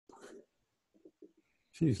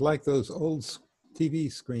She's like those old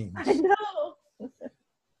TV screens. I know.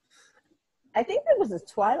 I think there was a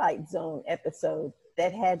Twilight Zone episode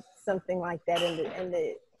that had something like that in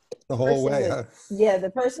The whole way, huh? Yeah,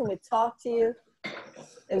 the person would talk to you.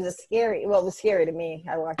 It was it was scary to me.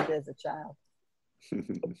 I watched it as a child.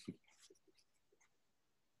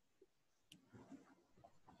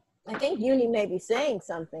 I think Uni may be saying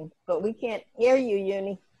something, but we can't hear you,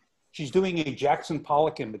 Uni. She's doing a Jackson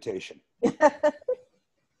Pollock imitation.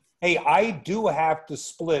 Hey, I do have to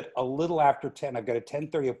split a little after 10. I've got a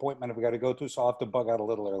 10:30 appointment I've got to go to, so I'll have to bug out a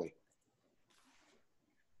little early.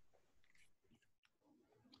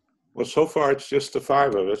 Well, so far it's just the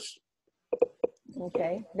 5 of us.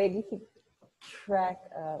 Okay, maybe keep track.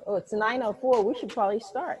 Oh, it's 9:04. We should probably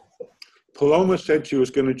start. Paloma said she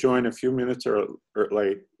was going to join a few minutes or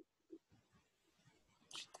late.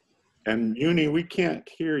 And Uni, we can't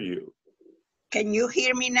hear you. Can you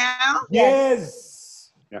hear me now?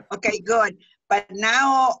 Yes. Yeah. Okay, good. But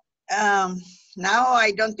now, now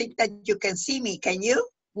I don't think that you can see me. Can you?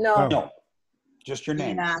 No. No, just your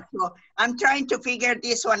name. Yeah, so I'm trying to figure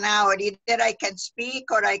this one out. Either I can speak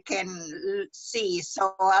or I can see.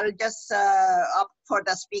 So I'll just opt for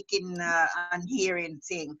the speaking and hearing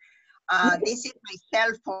thing. This is my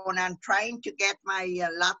cell phone. I'm trying to get my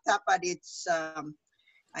laptop, but it's I'm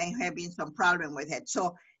having some problem with it.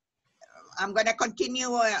 So I'm gonna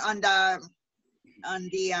continue on the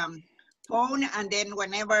phone, and then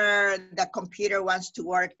whenever the computer wants to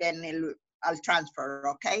work, then I'll transfer.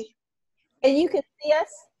 Okay. And you can see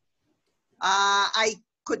us? I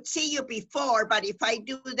could see you before, but if I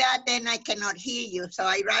do that, then I cannot hear you. So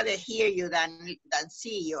I'd rather hear you than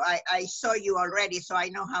see you. I saw you already, so I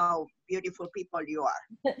know how beautiful people you are.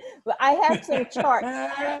 But I have some charts. I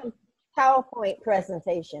have some PowerPoint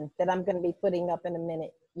presentation that I'm going to be putting up in a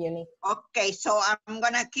minute, Uni. Okay, so I'm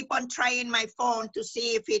going to keep on trying my phone to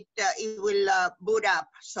see if it will boot up.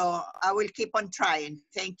 So I will keep on trying.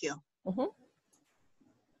 Thank you. Mm-hmm.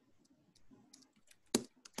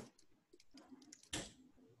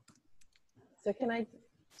 So can I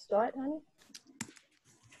start, honey?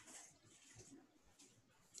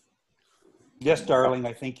 Yes, darling,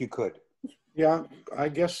 I think you could. Yeah, I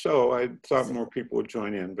guess so. I thought more people would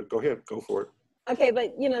join in, but go ahead, go for it. Okay,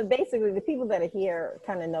 but you know, basically the people that are here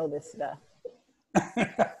kind of know this stuff.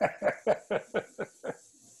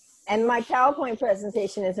 And my PowerPoint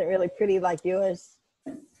presentation isn't really pretty like yours,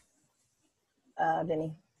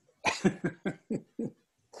 Vinny.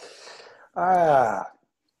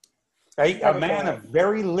 A man of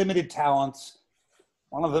very limited talents.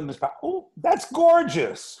 One of them is, oh, that's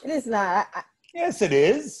gorgeous. It is not. Yes, it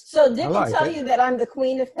is. So did I tell you that I'm the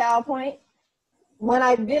queen of PowerPoint? When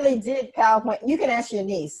I really did PowerPoint, you can ask your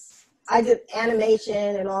niece. I did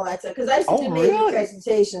animation and all that stuff because I used to do major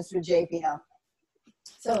presentations for JPL.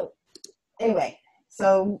 So anyway,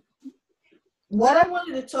 so what I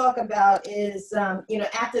wanted to talk about is, you know,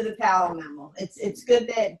 after the Powell Memo, it's good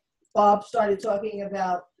that Bob started talking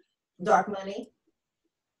about dark money.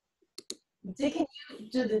 Dick, can you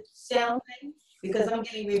do the sound thing? Because I'm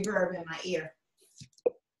getting reverb in my ear.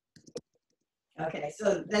 Okay,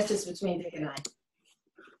 so that's just between Dick and I.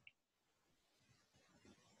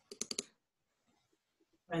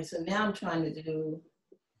 All right, so now I'm trying to do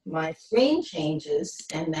my screen changes,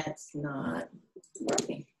 and that's not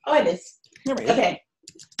working. Oh, it is. Okay.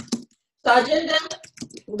 So agenda,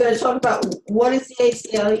 we're going to talk about what is the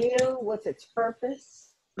ACLU, what's its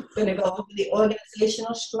purpose. We're going to go over the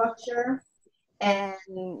organizational structure and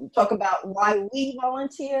talk about why we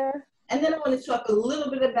volunteer. And then I want to talk a little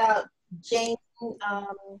bit about Jane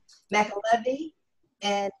McAlevey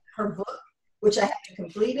and her book, which I haven't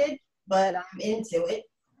completed, but I'm into it.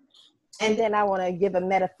 And then I want to give a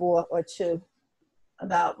metaphor or two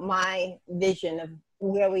about my vision of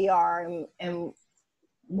where we are and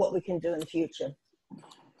what we can do in the future.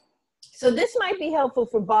 So this might be helpful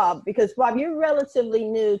for Bob, because Bob, you're relatively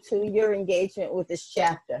new to your engagement with this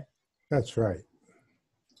chapter. That's right.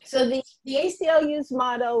 So the ACLU's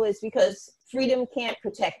motto is because freedom can't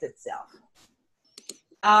protect itself.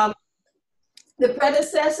 The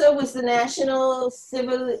predecessor was the National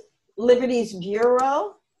Civil Liberties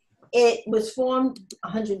Bureau. It was formed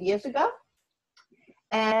 100 years ago.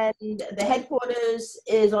 And the headquarters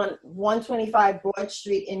is on 125 Broad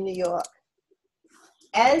Street in New York.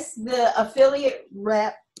 As the affiliate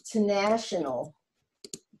rep to National,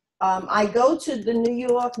 I go to the New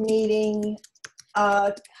York meeting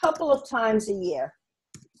a couple of times a year.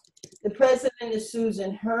 The president is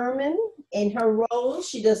Susan Herman. In her role,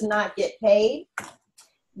 she does not get paid.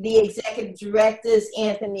 The executive director is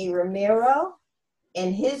Anthony Romero.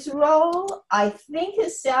 In his role, I think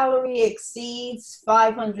his salary exceeds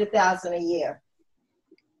 $500,000 a year.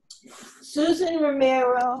 Susan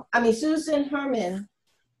Herman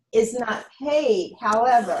is not paid.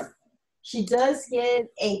 However, she does get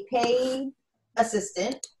a paid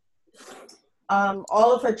assistant.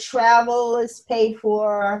 All of her travel is paid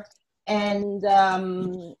for. And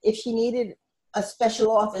if she needed a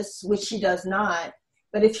special office, which she does not,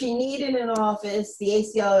 but if she needed an office, the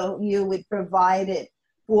ACLU would provide it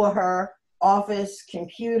for her: office,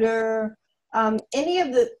 computer, any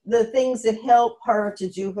of the things that help her to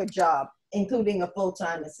do her job, including a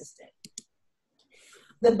full-time assistant.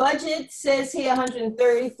 The budget says here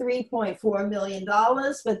 $133.4 million,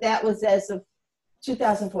 but that was as of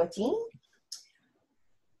 2014.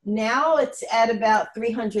 Now it's at about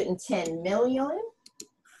 $310 million.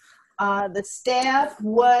 The staff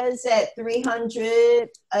was at 300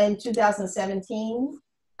 in 2017.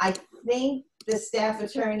 I think the staff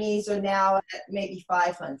attorneys are now at maybe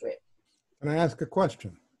 500. Can I ask a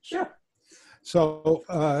question? Sure. So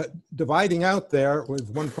dividing out there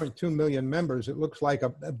with 1.2 million members, it looks like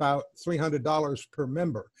about $300 per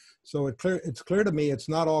member. So it's clear to me it's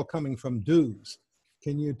not all coming from dues.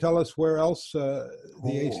 Can you tell us where else the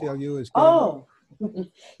ACLU is getting? Oh,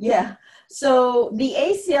 yeah. So the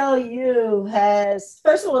ACLU has,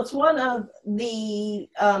 first of all, it's one of the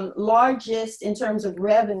largest in terms of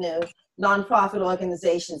revenue nonprofit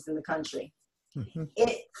organizations in the country. Mm-hmm.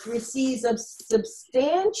 It receives a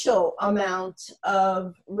substantial amount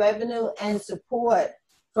of revenue and support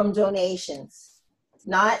from donations,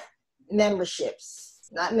 not memberships,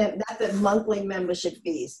 not the monthly membership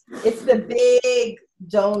fees. It's the big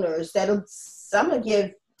donors that'll, some will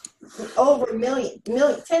give over a million,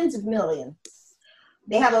 tens of millions.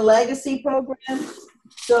 They have a legacy program,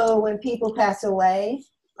 so when people pass away,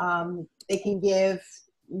 they can give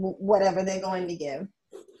whatever they're going to give.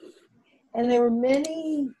 And there were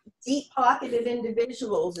many deep-pocketed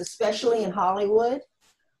individuals, especially in Hollywood,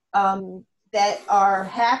 that are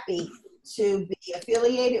happy to be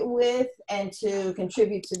affiliated with and to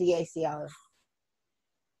contribute to the ACLU.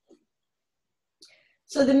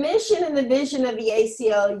 So the mission and the vision of the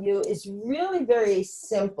ACLU is really very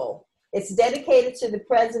simple. It's dedicated to the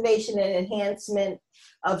preservation and enhancement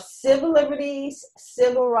of civil liberties,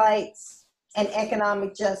 civil rights, and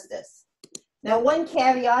economic justice. Now, one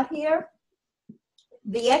caveat here,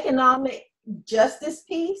 the economic justice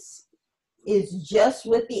piece is just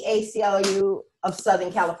with the ACLU of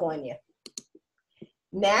Southern California.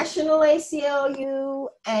 National ACLU,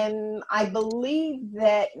 and I believe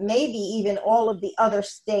that maybe even all of the other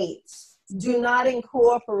states do not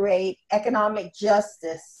incorporate economic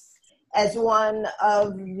justice as one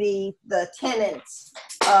of the tenets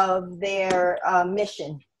of their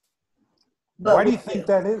mission. But why do you think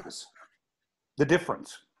that is? The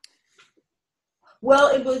difference?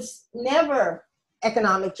 Well, it was never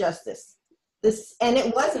economic justice. And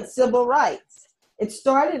it wasn't civil rights. It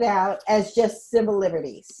started out as just civil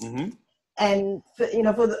liberties. Mm-hmm. And for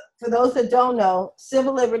those that don't know,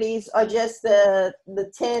 civil liberties are just the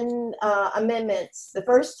 10 amendments, the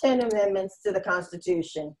first 10 amendments to the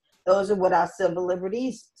Constitution. Those are what our civil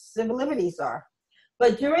liberties are.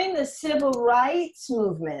 But during the civil rights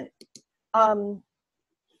movement,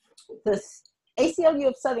 the ACLU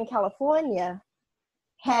of Southern California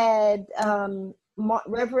had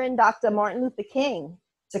Reverend Dr. Martin Luther King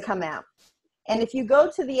to come out. And if you go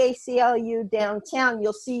to the ACLU downtown,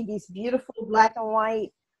 you'll see these beautiful black and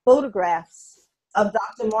white photographs of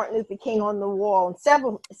Dr. Martin Luther King on the wall in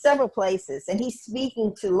several places. And he's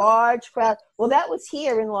speaking to large crowds. Well, that was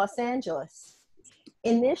here in Los Angeles.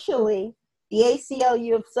 Initially, the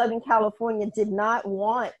ACLU of Southern California did not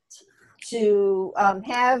want to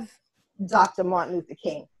have Dr. Martin Luther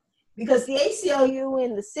King, because the ACLU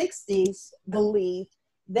in the 60s believed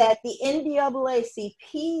that the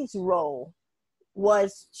NAACP's role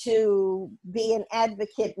was to be an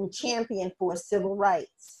advocate and champion for civil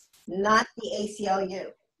rights, not the ACLU.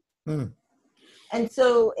 Mm. And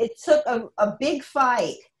so it took a big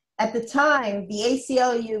fight. At the time, the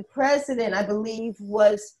ACLU president, I believe,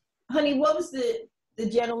 was, honey, what was the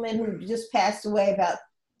gentleman who just passed away about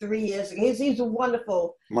 3 years ago? He's a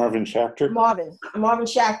wonderful... Marvin Schachter? Marvin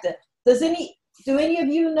Schachter. Do any of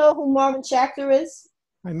you know who Marvin Schachter is?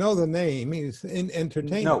 I know the name. He's in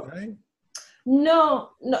entertainment, right?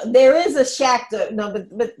 No, there is a Schachter. No,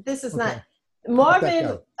 but this is not.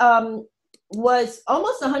 Marvin was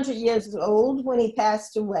almost 100 years old when he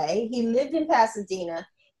passed away. He lived in Pasadena.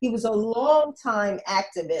 He was a longtime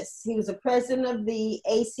activist. He was a president of the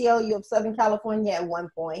ACLU of Southern California at one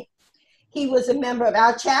point. He was a member of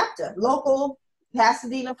our chapter, local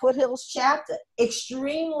Pasadena Foothills chapter,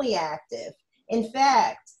 extremely active. In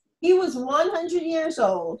fact, he was 100 years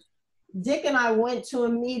old. Dick and I went to a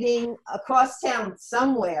meeting across town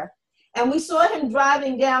somewhere, and we saw him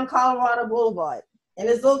driving down Colorado Boulevard in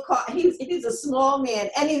his little car. He's a small man,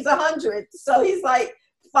 and he's 100, so he's like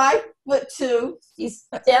 5'2". He's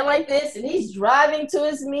down like this, and he's driving to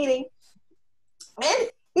his meeting. And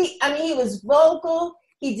he was vocal.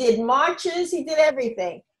 He did marches. He did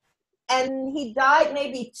everything. And he died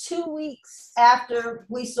maybe 2 weeks after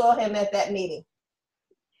we saw him at that meeting.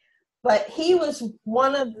 But he was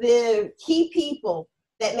one of the key people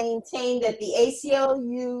that maintained that the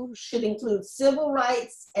ACLU should include civil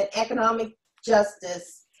rights and economic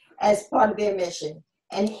justice as part of their mission.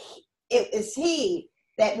 And it was he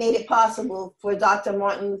that made it possible for Dr.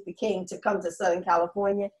 Martin Luther King to come to Southern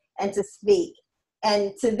California and to speak.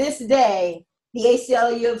 And to this day, the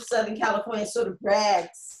ACLU of Southern California sort of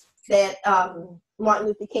brags that Martin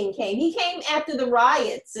Luther King came. He came after the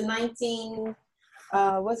riots in 67?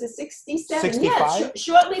 65? Yeah,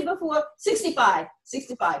 shortly before, 65,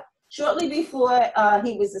 shortly before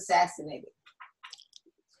he was assassinated.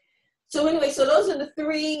 So anyway, so those are the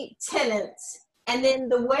three tenets. And then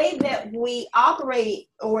the way that we operate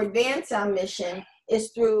or advance our mission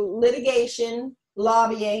is through litigation,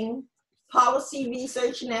 lobbying, policy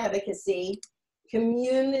research and advocacy,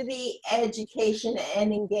 community education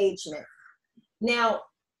and engagement. Now,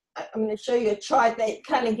 I'm going to show you a chart that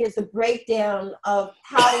kind of gives a breakdown of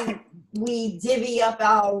how we divvy up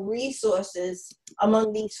our resources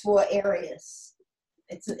among these four areas.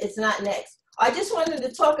 It's not next. I just wanted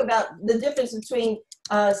to talk about the difference between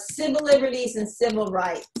civil liberties and civil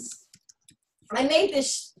rights. I made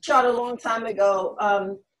this chart a long time ago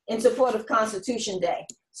in support of Constitution Day.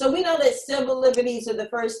 So we know that civil liberties are the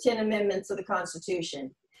first 10 amendments of the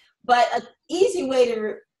Constitution. But an easy way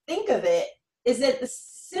to think of it is that the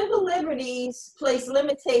civil liberties place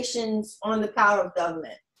limitations on the power of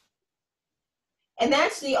government. And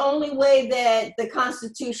that's the only way that the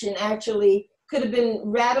Constitution actually could have been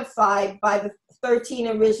ratified by the 13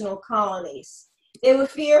 original colonies. They were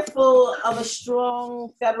fearful of a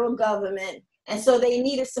strong federal government, and so they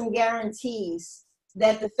needed some guarantees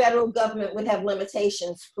that the federal government would have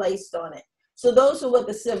limitations placed on it. So those are what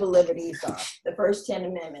the civil liberties are, the first 10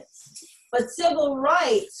 amendments. But civil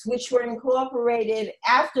rights, which were incorporated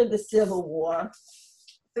after the Civil War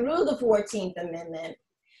through the 14th Amendment,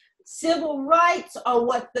 civil rights are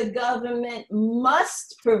what the government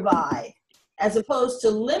must provide, as opposed to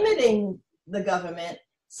limiting the government.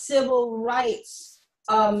 Civil rights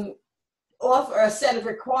offer a set of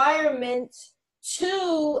requirements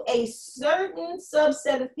to a certain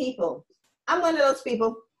subset of people. I'm one of those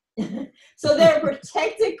people. So there are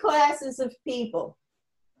protected classes of people.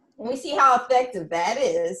 And we see how effective that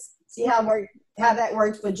is. See how that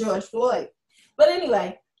worked for George Floyd. But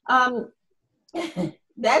anyway,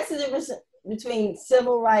 that's the difference between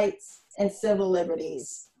civil rights and civil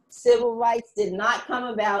liberties. Civil rights did not come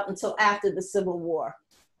about until after the Civil War.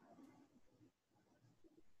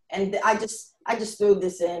 And I just threw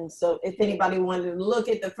this in, so if anybody wanted to look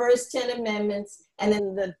at the first 10 amendments, and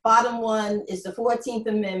then the bottom one is the 14th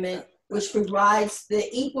Amendment, which provides the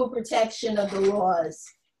equal protection of the laws.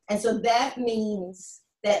 And so that means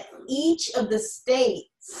that each of the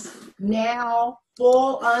states now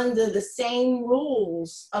fall under the same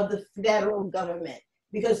rules of the federal government,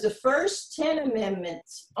 because the first 10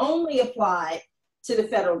 amendments only apply to the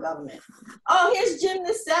federal government. Oh, here's Jim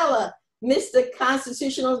Nacella, Mr.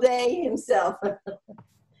 Constitutional Day himself.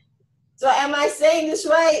 So am I saying this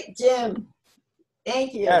right, Jim?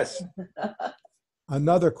 Thank you. Yes.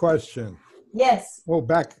 Another question. Yes. Oh,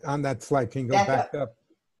 back on that slide. Can you go back up?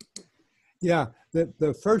 Yeah,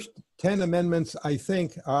 the first 10 amendments, I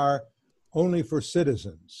think, are only for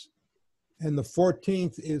citizens. And the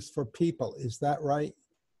 14th is for people. Is that right?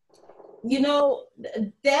 You know,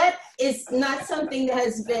 that is not something that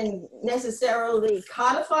has been necessarily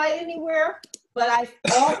codified anywhere, but I've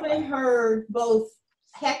often heard both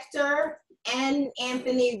Hector and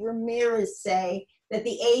Anthony Ramirez say that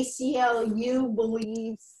the ACLU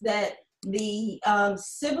believes that the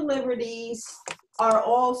civil liberties are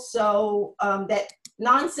also, that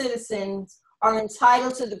non-citizens are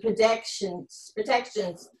entitled to the protections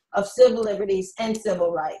of civil liberties and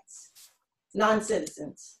civil rights,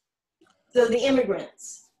 non-citizens. So the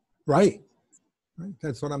immigrants. Right. Right.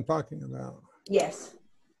 That's what I'm talking about. Yes.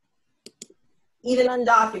 Even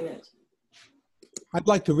undocumented. I'd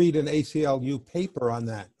like to read an ACLU paper on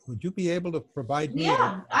that. Would you be able to provide me?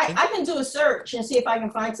 Yeah, I can do a search and see if I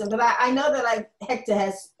can find some, but I know that Hector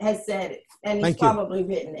has said it, and he's probably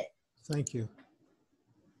written it. Thank you.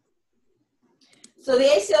 So the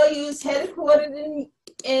ACLU is headquartered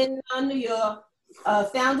in New York,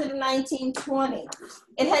 founded in 1920.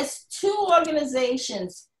 It has two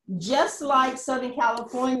organizations, just like Southern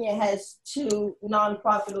California has two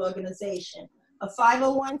nonprofit organizations, a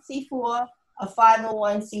 501c4, a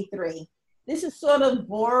 501c3. This is sort of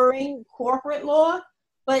boring corporate law,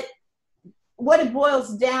 but what it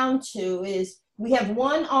boils down to is we have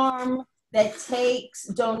one arm that takes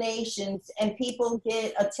donations and people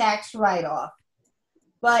get a tax write-off.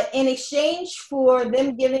 But in exchange for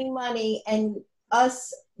them giving money and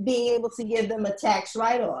us being able to give them a tax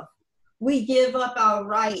write-off, we give up our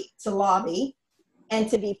right to lobby and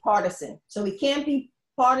to be partisan. So we can't be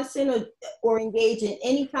partisan or engage in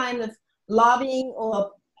any kind of lobbying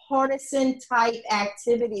or partisan type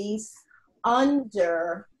activities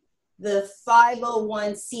under the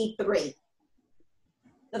 501c3.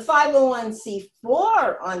 The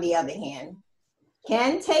 501c4, on the other hand,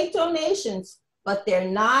 can take donations, but they're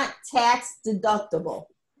not tax deductible.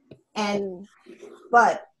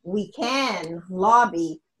 But we can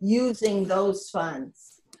lobby using those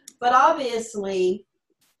funds. But obviously,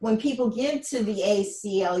 when people give to the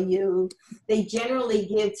ACLU, they generally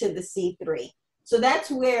give to the C3. So that's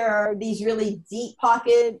where these really deep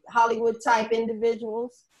pocket Hollywood type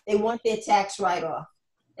individuals, they want their tax write-off.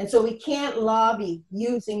 And so we can't lobby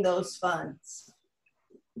using those funds.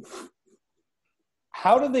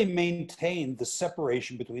 How do they maintain the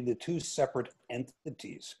separation between the two separate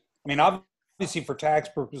entities? I mean, obviously for tax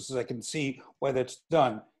purposes, I can see whether it's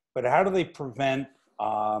done, but how do they prevent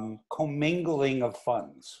commingling of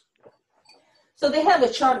funds? So they have a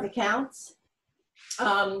chart of accounts.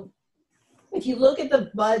 If you look at the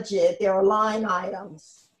budget, there are line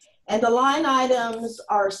items. And the line items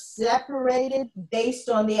are separated based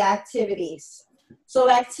on the activities. So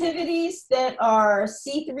activities that are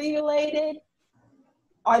C3 related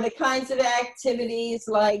are the kinds of activities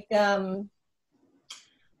like, I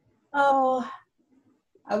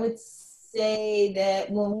would say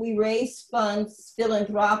that when we raise funds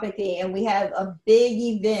philanthropically and we have a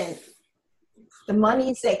big event, the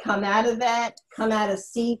monies that come out of that come out of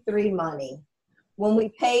C3 money. When we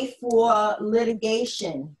pay for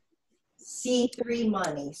litigation, C3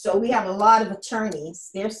 money. So we have a lot of attorneys,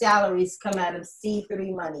 their salaries come out of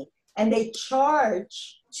C3 money, and they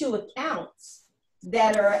charge to accounts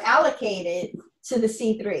that are allocated to the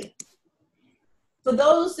C3. For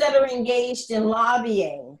those that are engaged in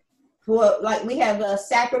lobbying, like we have a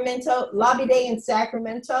Sacramento, Lobby Day in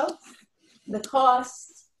Sacramento, the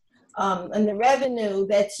cost and the revenue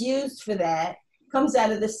that's used for that comes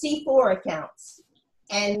out of the C4 accounts.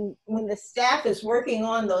 And when the staff is working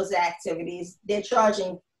on those activities, they're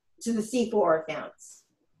charging to the C4 accounts.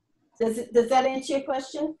 Does that answer your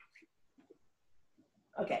question?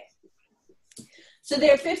 Okay. So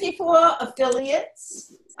there are 54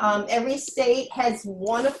 affiliates. Every state has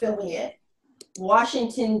one affiliate.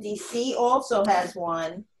 Washington, D.C. also has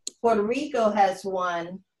one. Puerto Rico has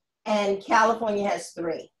one. And California has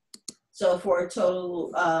 3. So for a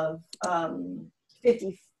total of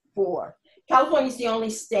 54. California is the only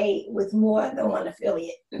state with more than one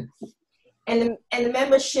affiliate. And the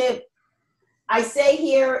membership, I say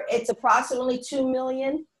here, it's approximately 2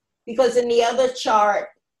 million, because in the other chart,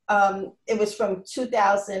 it was from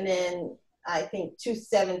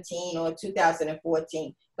 2017 or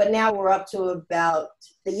 2014. But now we're up to about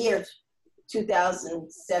the year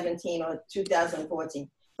 2017 or 2014.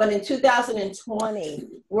 But in 2020,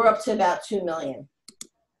 we're up to about 2 million.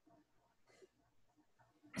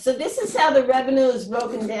 So this is how the revenue is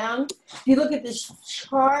broken down. If you look at this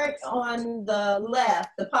chart on the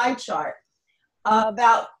left, the pie chart,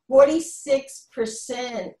 about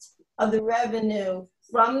 46% of the revenue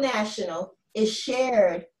from national is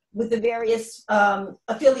shared with the various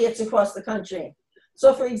affiliates across the country.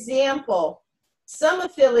 So for example, some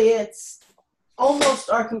affiliates almost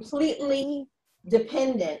are completely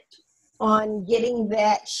dependent on getting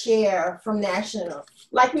that share from national,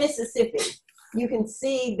 like Mississippi. You can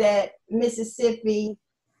see that Mississippi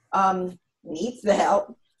needs the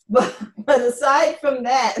help, but aside from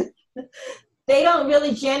that, they don't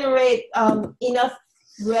really generate enough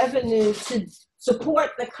revenue to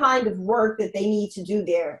support the kind of work that they need to do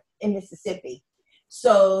there in Mississippi.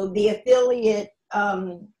 So the affiliate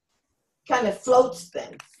kind of floats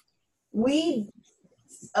them. We,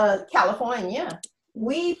 California,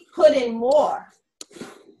 we put in more,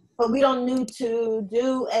 but we don't need to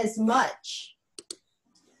do as much.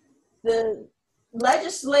 The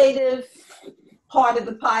legislative part of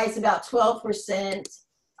the pie is about 12%.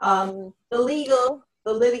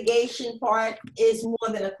 The litigation part is more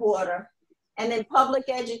than a quarter. And then public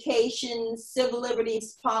education, civil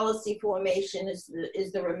liberties policy formation is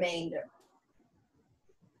the remainder.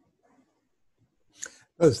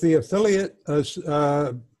 Does the affiliate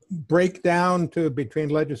break down to between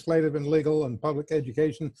legislative and legal and public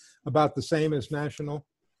education about the same as national?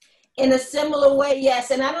 In a similar way,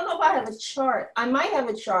 yes. And I don't know if I have a chart. I might have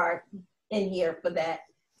a chart in here for that.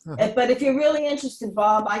 But if you're really interested,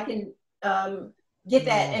 Bob, I can get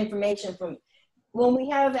that information from. When we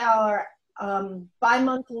have our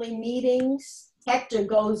bi-monthly meetings, Hector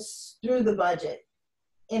goes through the budget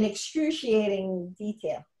in excruciating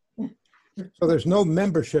detail. So there's no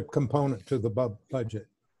membership component to the budget?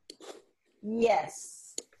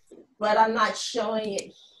 Yes, but I'm not showing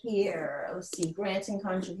it here. Let's see, grants and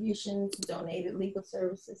contributions, donated legal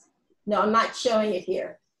services. No, I'm not showing it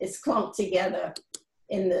here. It's clumped together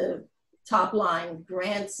in the top line,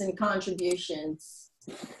 grants and contributions.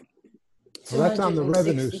 So that's on the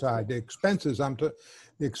revenue side. The expenses, the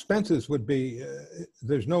expenses would be,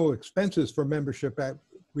 there's no expenses for membership at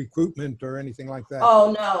recruitment or anything like that.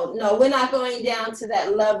 Oh, no, we're not going down to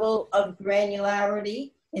that level of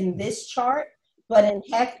granularity in this chart, but in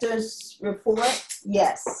Hector's report,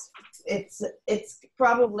 yes, it's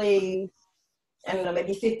probably, I don't know,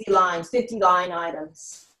 maybe 50 lines, 50 line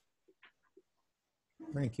items.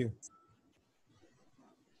 Thank you.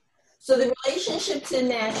 So the relationship to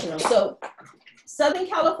national. So Southern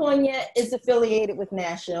California is affiliated with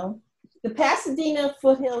national. The Pasadena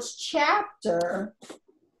Foothills chapter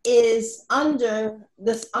is under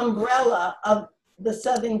this umbrella of the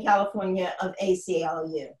Southern California of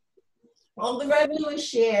ACLU. All the revenue is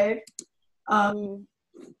shared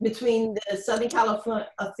between the Southern California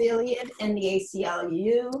affiliate and the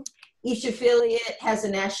ACLU. Each affiliate has a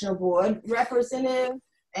national board representative,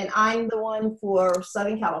 and I'm the one for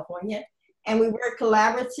Southern California. And we work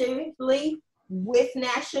collaboratively with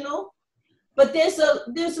national, but there's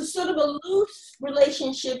a sort of a loose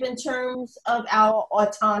relationship in terms of our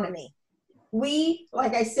autonomy. We,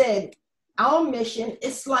 like I said, our mission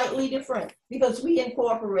is slightly different because we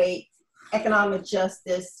incorporate economic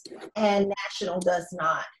justice and national does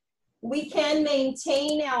not. We can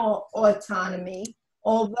maintain our autonomy,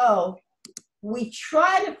 although we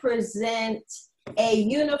try to present a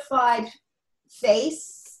unified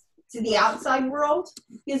face to the outside world,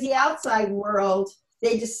 because the outside world,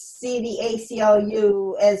 they just see the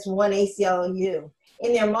ACLU as one ACLU.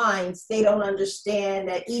 In their minds, they don't understand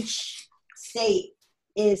that each state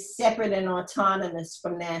is separate and autonomous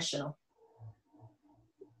from national.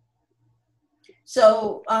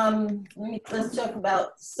 So let's talk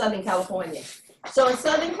about Southern California. So in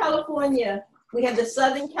Southern California, we have the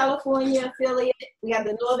Southern California affiliate, we have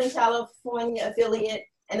the Northern California affiliate,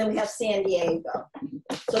 and then we have San Diego.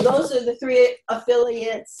 So those are the three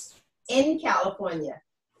affiliates in California.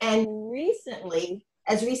 And recently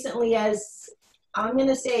as I'm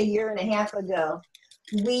gonna say a year and a half ago,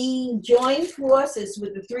 we joined forces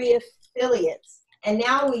with the three affiliates. And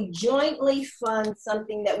now we jointly fund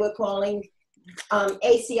something that we're calling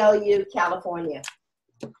ACLU California.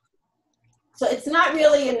 So it's not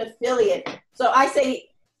really an affiliate. So I say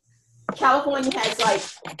California has like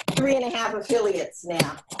 3.5 affiliates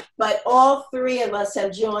now, but all three of us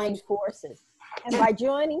have joined forces. And by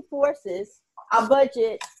joining forces, our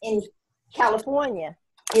budget in California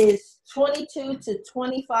is 22 to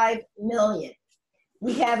 25 million.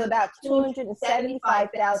 We have about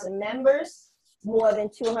 275,000 members, more than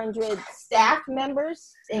 200 staff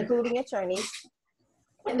members, including attorneys.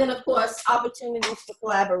 And then of course, opportunities for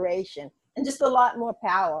collaboration and just a lot more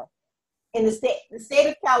power. In the state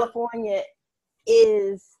of California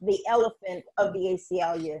is the elephant of the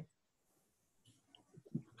ACLU.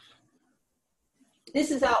 This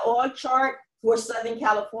is our org chart for Southern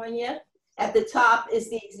California. At the top is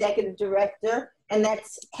the executive director, and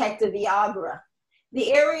that's Hector Viagra.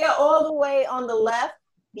 The area all the way on the left,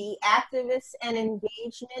 the activists and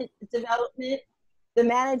engagement development, the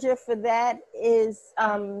manager for that is,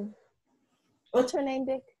 what's her name,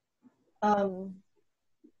 Dick? I'm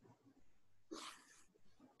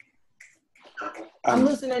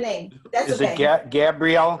losing her name. That's is okay. it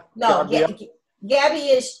Gabrielle? No, Gabrielle? Gabby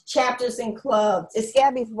is chapters and clubs. It's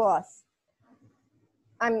Gabby's boss.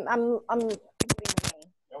 I'm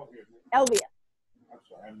Elvia.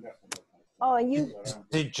 Oh, and you. Is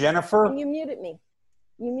it Jennifer? And you muted me.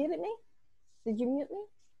 You muted me? Did you mute me?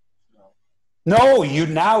 No,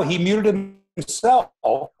 he muted himself,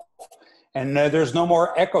 and there's no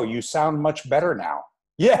more echo. You sound much better now.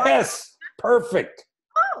 Yes, perfect.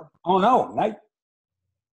 Oh no,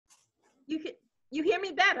 You hear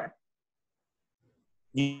me better.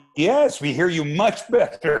 Yes, we hear you much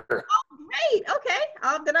better. Oh, great. Okay.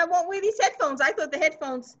 then I won't wear these headphones. I thought the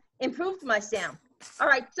headphones improved my sound. All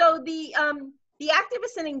right, so the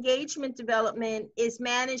activist and engagement development is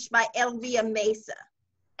managed by Elvia Mesa,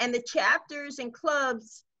 and the chapters and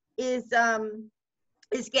clubs is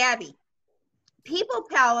Gabby. People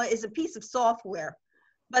Power is a piece of software,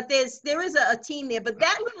 but there is a team there. But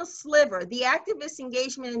that little sliver, the activist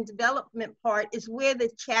engagement and development part, is where the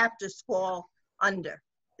chapters fall under,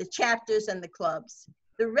 the chapters and the clubs.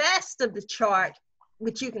 The rest of the chart,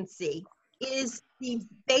 which you can see, is the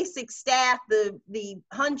basic staff, the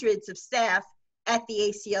hundreds of staff at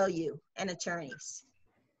the ACLU and attorneys.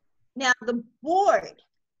 Now the board,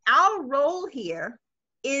 our role here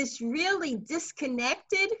is really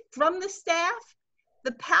disconnected from the staff.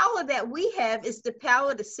 The power that we have is the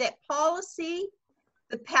power to set policy,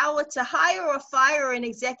 the power to hire or fire an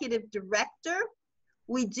executive director.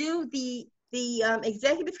 We do the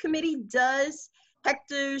executive committee does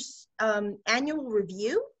Hector's annual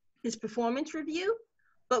review, his performance review,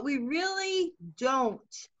 but we really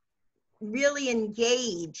don't really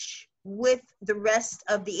engage with the rest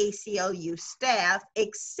of the ACLU staff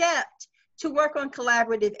except to work on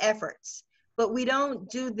collaborative efforts. But we don't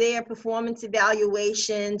do their performance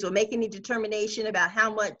evaluations or make any determination about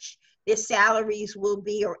how much their salaries will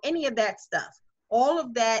be or any of that stuff. All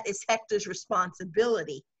of that is Hector's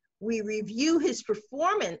responsibility. We review his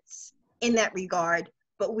performance in that regard,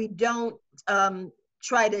 but we don't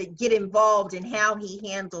try to get involved in how he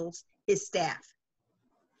handles his staff.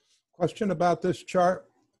 Question about this chart.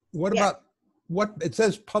 What Yeah. about what it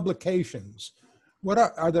says publications? What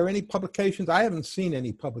are there any publications? I haven't seen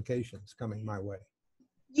any publications coming my way.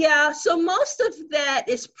 Yeah, so most of that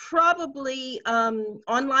is probably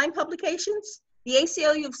online publications. The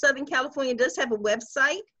ACLU of Southern California does have a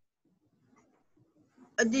website.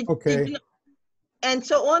 Okay. And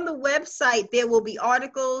so on the website, there will be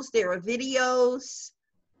articles, there are videos.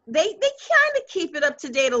 They kind of keep it up to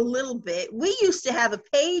date a little bit. We used to have a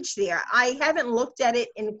page there. I haven't looked at it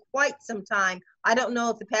in quite some time. I don't know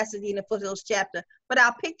if the Pasadena Foothills chapter, but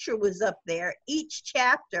our picture was up there. Each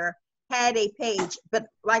chapter had a page, but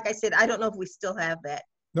like I said, I don't know if we still have that.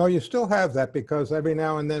 No, you still have that because every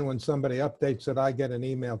now and then when somebody updates it, I get an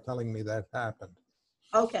email telling me that happened.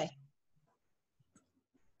 Okay.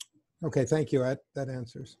 Okay, thank you. That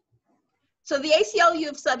answers. So the ACLU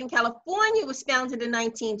of Southern California was founded in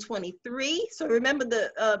 1923. So remember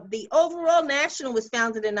the overall national was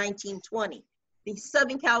founded in 1920. The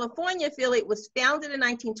Southern California affiliate was founded in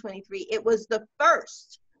 1923. It was the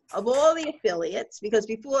first of all the affiliates because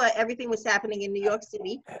before everything was happening in New York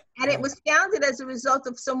City. And it was founded as a result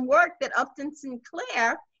of some work that Upton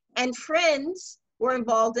Sinclair and friends were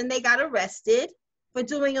involved in. They got arrested for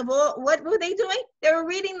doing what were they doing? They were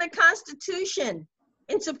reading the Constitution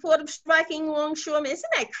in support of striking longshoremen.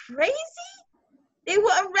 Isn't that crazy? They were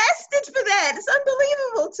arrested for that. It's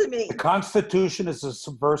unbelievable to me. The Constitution is a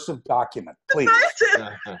subversive document, please.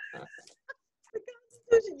 The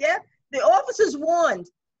Constitution, yeah. The officers warned,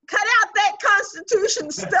 cut out that Constitution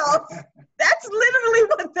stuff. That's literally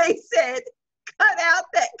what they said. Cut out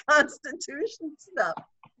that Constitution stuff.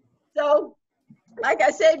 So, like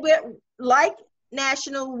I said, we're like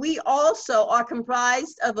National, we also are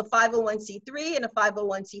comprised of a 501c3 and a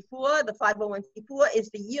 501c4. The 501c4 is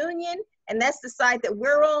the union, and that's the side that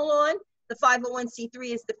we're all on. The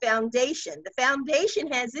 501c3 is the foundation. The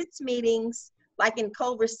foundation has its meetings like in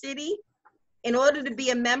Culver City. In order to be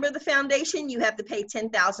a member of the foundation, you have to pay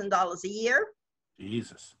 $10,000 a year.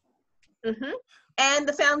 Jesus. Mm-hmm. And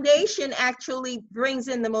the foundation actually brings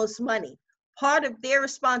in the most money. Part of their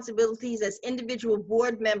responsibilities as individual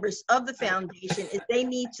board members of the foundation is they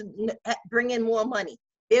need to bring in more money.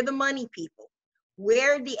 They're the money people.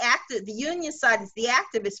 Where the union side is the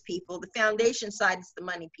activist people, the foundation side is the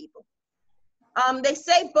money people. They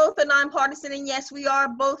say both are nonpartisan, and yes, we are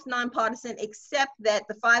both nonpartisan, except that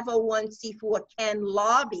the 501c4 can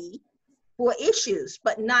lobby for issues,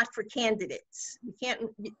 but not for candidates. We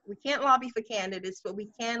can't lobby for candidates, but we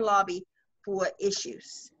can lobby for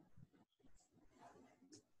issues.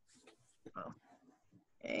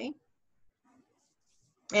 Okay.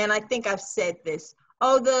 And I think I've said this.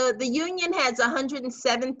 Oh, the union has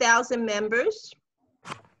 107,000 members.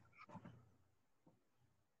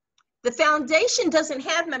 The foundation doesn't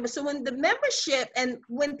have members. So when the membership, and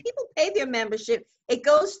when people pay their membership, it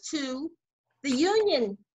goes to the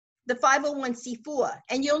union, the 501c4.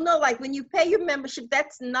 And you'll know, like when you pay your membership,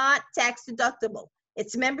 that's not tax deductible.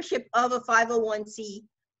 It's membership of a 501c4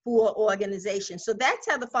 organization. So that's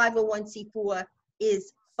how the 501c4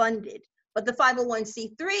 is funded. But the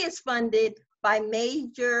 501c3 is funded by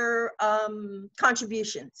major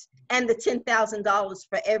contributions and the $10,000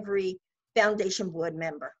 for every foundation board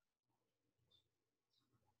member.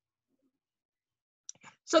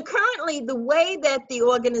 So currently, the way that the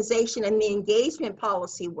organization and the engagement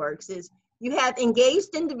policy works is you have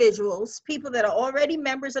engaged individuals, people that are already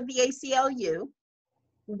members of the ACLU,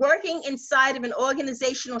 working inside of an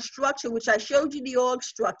organizational structure, which I showed you the org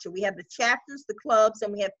structure. We have the chapters, the clubs,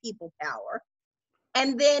 and we have people power.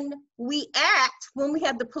 And then we act when we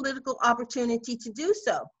have the political opportunity to do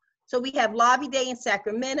so. So we have Lobby Day in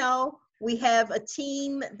Sacramento. We have a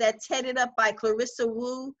team that's headed up by Clarissa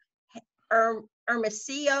Wu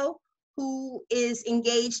Hermosillo, who is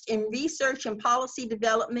engaged in research and policy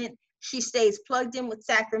development. She stays plugged in with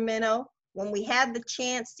Sacramento. When we have the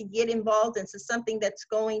chance to get involved into something that's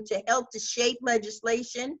going to help to shape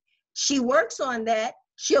legislation, she works on that.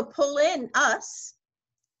 She'll pull in us.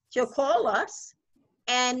 She'll call us.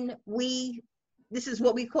 And this is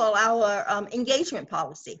what we call our engagement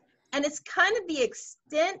policy. And it's kind of the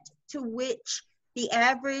extent to which the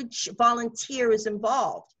average volunteer is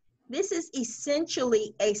involved. This is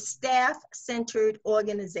essentially a staff-centered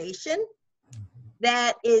organization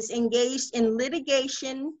that is engaged in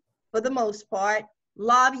litigation for the most part,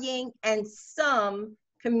 lobbying, and some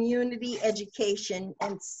community education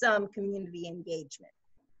and some community engagement.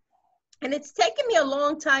 And it's taken me a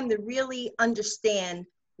long time to really understand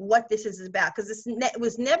what this is about, because it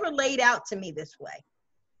was never laid out to me this way.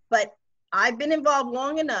 But I've been involved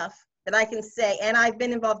long enough that I can say, and I've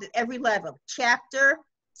been involved at every level, chapter,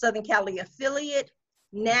 Southern Cali affiliate,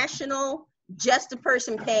 national, just a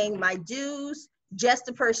person paying my dues, just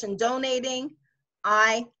a person donating.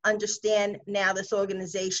 I understand now this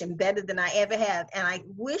organization better than I ever have. And I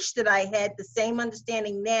wish that I had the same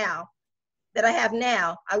understanding now that I have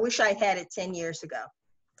now. I wish I had it 10 years ago.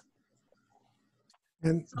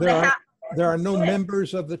 And there are no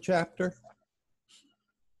members of the chapter?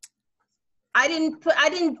 I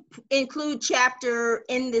didn't include chapter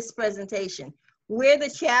in this presentation. We're the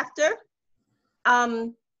chapter.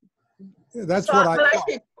 That's what I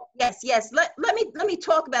thought. Yes. Let me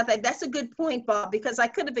talk about that. That's a good point, Bob, because I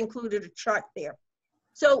could have included a chart there.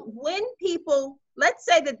 So when people, let's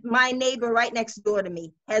say that my neighbor right next door to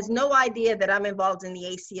me has no idea that I'm involved in the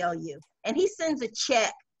ACLU, and he sends a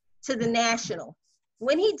check to the National.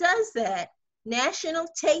 When he does that, National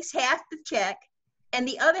takes half the check, and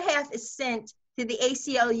the other half is sent to the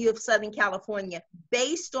ACLU of Southern California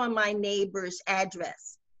based on my neighbor's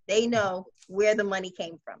address. They know where the money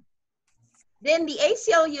came from. Then the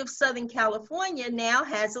ACLU of Southern California now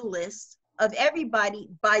has a list of everybody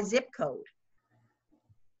by zip code.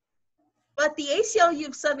 But the ACLU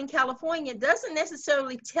of Southern California doesn't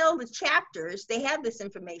necessarily tell the chapters they have this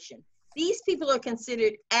information. These people are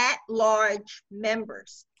considered at-large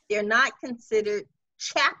members. They're not considered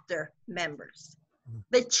chapter members.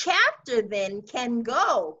 The chapter then can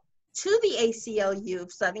go to the ACLU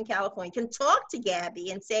of Southern California, can talk to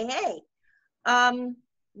Gabby and say, hey,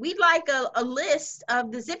 we'd like a list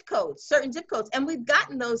of the zip codes, certain zip codes. And we've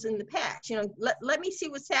gotten those in the past. You know, let me see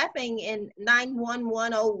what's happening in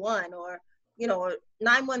 91101 or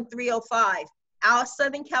 91305. Our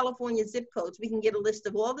Southern California zip codes. We can get a list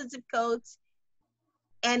of all the zip codes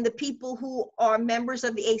and the people who are members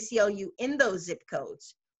of the ACLU in those zip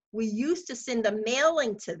codes. We used to send a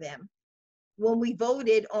mailing to them when we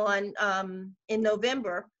voted on in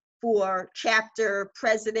November for chapter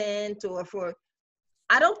president or for,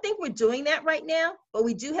 I don't think we're doing that right now, but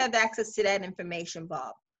we do have access to that information,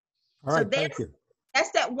 Bob. All right, thank you.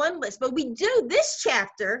 That's that one list. But we do this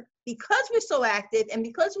chapter, because we're so active and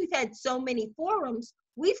because we've had so many forums,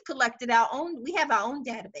 we've collected our own, we have our own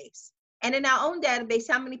database. And in our own database,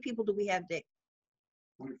 how many people do we have, Dick?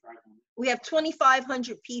 2,500. We have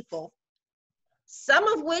 2,500 people, some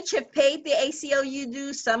of which have paid the ACLU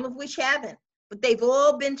dues, some of which haven't. But they've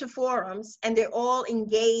all been to forums and they're all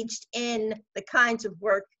engaged in the kinds of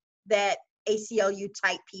work that ACLU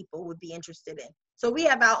type people would be interested in. So we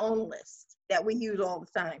have our own list that we use all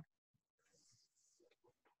the time.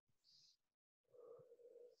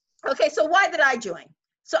 Okay, so why did I join?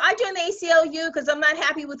 So I joined the ACLU because I'm not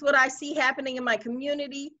happy with what I see happening in my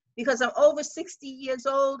community, because I'm over 60 years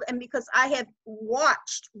old, and because I have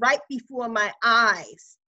watched right before my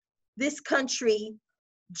eyes this country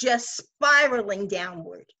just spiraling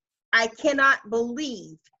downward. I cannot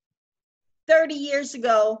believe 30 years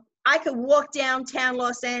ago, I could walk downtown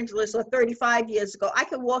Los Angeles, or 35 years ago, I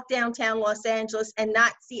could walk downtown Los Angeles and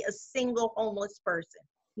not see a single homeless person,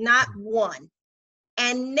 not one.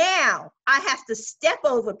 And now I have to step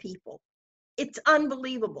over people. It's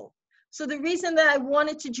unbelievable. So the reason that I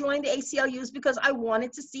wanted to join the ACLU is because I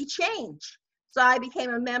wanted to see change. So I became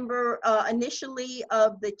a member initially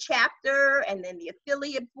of the chapter and then the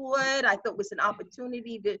affiliate board. I thought it was an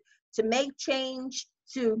opportunity to make change,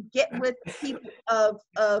 to get with people of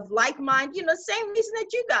like mind, you know, same reason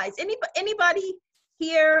that you guys. Anybody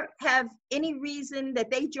here have any reason that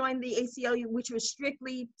they joined the ACLU, which was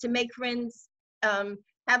strictly to make friends,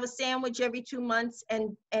 have a sandwich every 2 months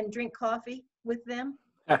and drink coffee with them?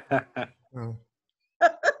 Well,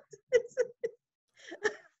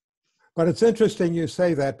 but it's interesting you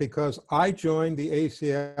say that, because I joined the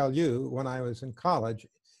ACLU when I was in college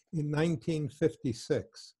in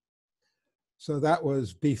 1956. So that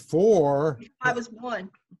was before I was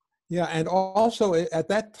born. Yeah, and also at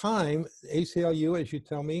that time, ACLU, as you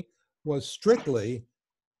tell me, was strictly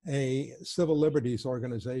a civil liberties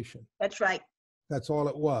organization. That's right. That's all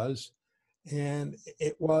it was. And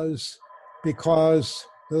it was because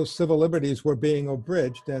those civil liberties were being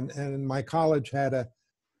abridged, and my college had a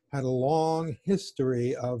long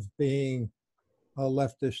history of being a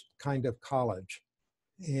leftist kind of college.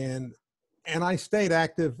 And I stayed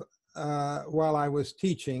active while I was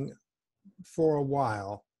teaching for a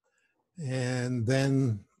while. And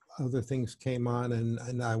then other things came on,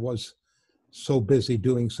 and I was so busy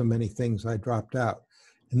doing so many things, I dropped out.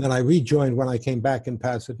 And then I rejoined when I came back in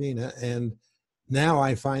Pasadena, and now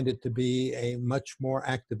I find it to be a much more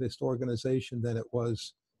activist organization than it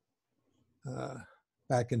was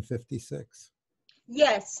back in '56.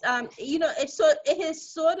 Yes, you know, it has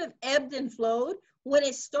sort of ebbed and flowed. When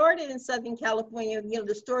it started in Southern California, you know,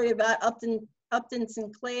 the story about Upton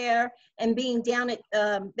Sinclair and being down at,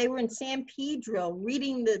 they were in San Pedro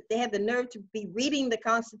reading they had the nerve to be reading the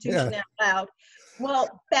Constitution out loud.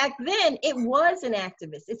 Well, back then it was an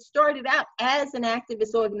activist. It started out as an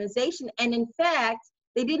activist organization. And in fact,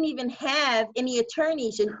 they didn't even have any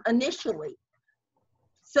attorneys initially.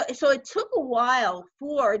 So it took a while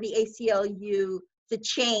for the ACLU to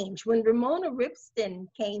change. When Ramona Ripston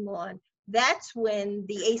came on, that's when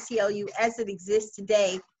the ACLU as it exists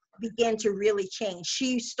today began to really change.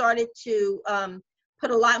 She started to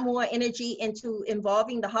put a lot more energy into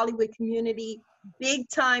involving the Hollywood community, big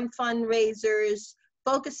time fundraisers,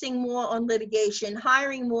 focusing more on litigation,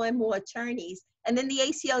 hiring more and more attorneys. And then the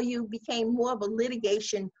ACLU became more of a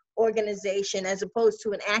litigation organization as opposed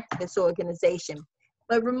to an activist organization.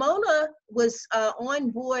 But Ramona was on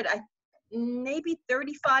board, maybe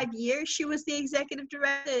 35 years. She was the executive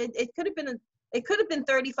director. It could have been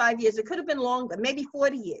 35 years. It could have been longer, maybe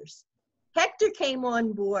 40 years. Hector came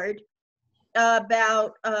on board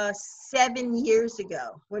about 7 years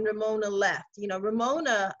ago when Ramona left. You know,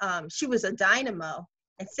 Ramona, she was a dynamo,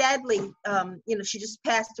 and sadly, you know, she just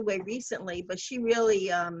passed away recently. But she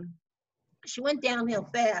really, she went downhill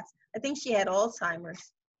fast. I think she had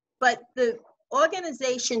Alzheimer's. But the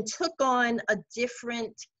organization took on a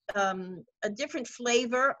different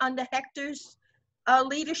flavor under Hector's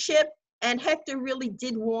leadership. And Hector really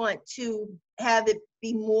did want to have it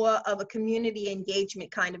be more of a community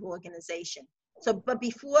engagement kind of organization. So, but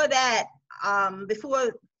before that,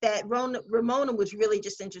 Ramona was really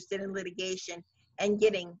just interested in litigation and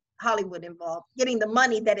getting Hollywood involved, getting the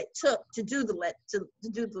money that it took to do the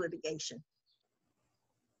litigation.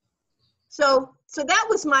 So that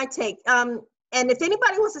was my take. And if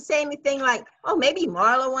anybody wants to say anything, like, oh, maybe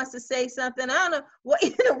Marla wants to say something, I don't know what,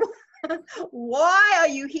 you know. Why are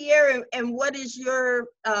you here, and what is your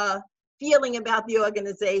feeling about the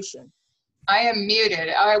organization? I am muted.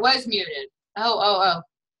 Oh, I was muted. Oh.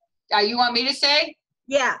 You want me to say?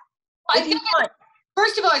 Yeah. I think,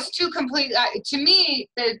 first of all, it's two complete, to me,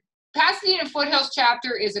 the Pasadena Foothills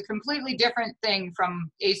chapter is a completely different thing from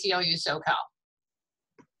ACLU SoCal.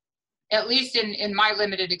 At least in my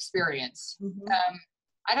limited experience. Mm-hmm.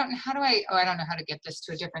 I don't know how to get this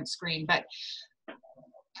to a different screen, but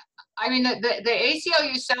I mean, the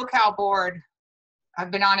ACLU SoCal board, I've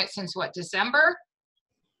been on it since what, December?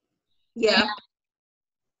 Yeah. And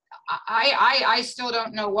I still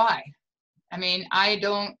don't know why. I mean, I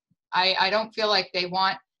don't feel like they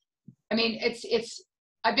want, I mean,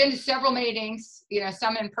 I've been to several meetings, you know,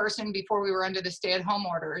 some in person before we were under the stay-at-home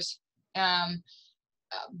orders.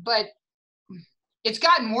 But it's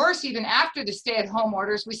gotten worse even after the stay-at-home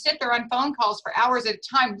orders. We sit there on phone calls for hours at a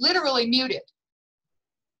time, literally muted.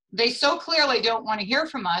 They so clearly don't want to hear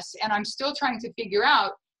from us, and I'm still trying to figure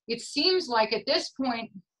out, it seems like at this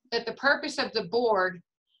point that the purpose of the board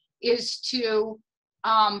is to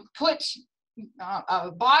put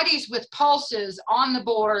bodies with pulses on the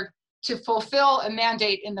board to fulfill a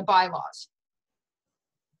mandate in the bylaws.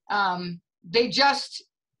 I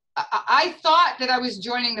thought that I was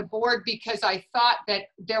joining the board because I thought that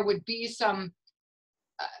there would be some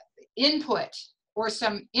input or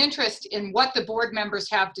some interest in what the board members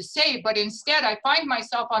have to say, but instead I find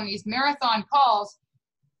myself on these marathon calls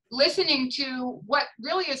listening to what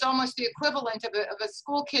really is almost the equivalent of a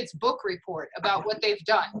school kid's book report about what they've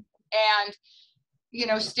done. And, you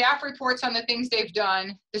know, staff reports on the things they've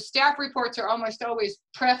done. The staff reports are almost always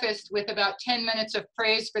prefaced with about 10 minutes of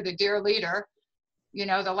praise for the dear leader. You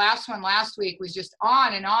know, the last one last week was just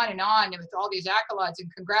on and on and on with all these accolades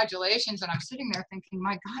and congratulations. And I'm sitting there thinking,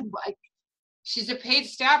 my God, she's a paid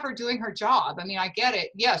staffer doing her job. I mean, I get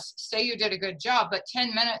it. Yes, say you did a good job, but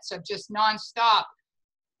 10 minutes of just nonstop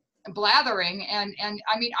blathering. And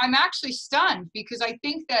I mean, I'm actually stunned because I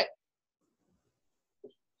think that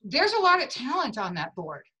there's a lot of talent on that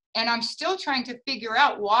board. And I'm still trying to figure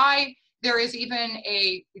out why there is even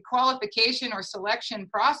a qualification or selection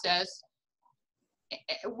process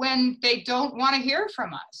when they don't want to hear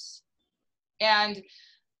from us. And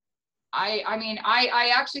I mean,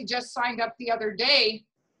 I actually just signed up the other day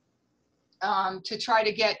to try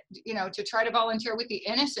to get, you know, to try to volunteer with the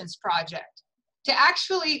Innocence Project, to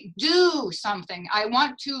actually do something. I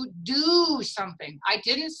want to do something. I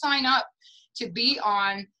didn't sign up to be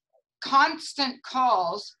on constant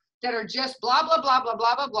calls that are just blah, blah, blah, blah,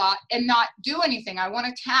 blah, blah, blah, and not do anything. I want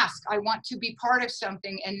a task. I want to be part of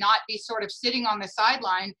something and not be sort of sitting on the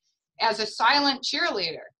sideline as a silent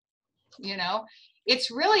cheerleader, you know?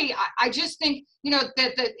 It's really, I just think, you know,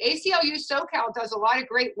 that the ACLU SoCal does a lot of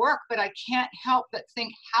great work, but I can't help but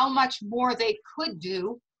think how much more they could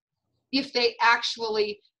do if they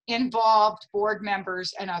actually involved board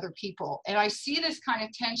members and other people. And I see this kind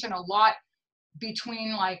of tension a lot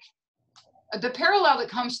between, like, the parallel that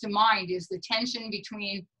comes to mind is the tension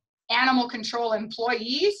between animal control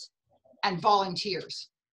employees and volunteers.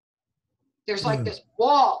 There's like this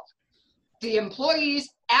wall. The employees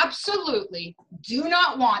absolutely do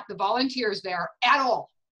not want the volunteers there at all,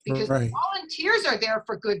 because the volunteers are there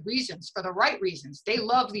for good reasons, for the right reasons. They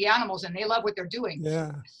love the animals and they love what they're doing.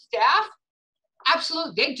 Yeah. Staff,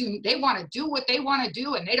 absolutely, they want to do what they want to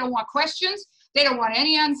do, and they don't want questions. They don't want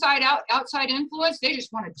any outside influence. They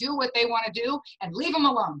just want to do what they want to do and leave them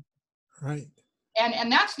alone. Right. And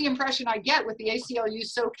that's the impression I get with the ACLU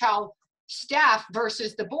SoCal staff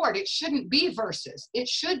versus the board. It shouldn't be versus. It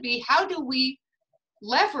should be, how do we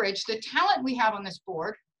leverage the talent we have on this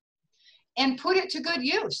board and put it to good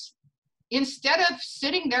use, instead of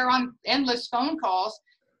sitting there on endless phone calls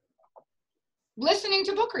listening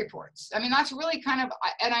to book reports. I mean, that's really kind of,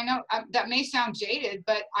 and I know that may sound jaded,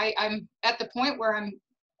 but I'm at the point where I'm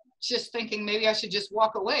just thinking maybe I should just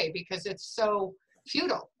walk away, because it's so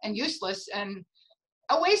futile and useless and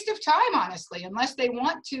a waste of time, honestly, unless they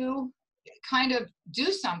want to kind of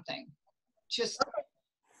do something. Just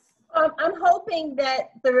I'm hoping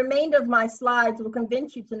that the remainder of my slides will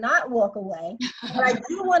convince you to not walk away. But I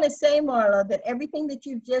do want to say, Marla, that everything that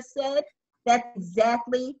you've just said, that's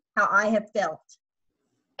exactly how I have felt.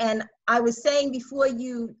 And I was saying before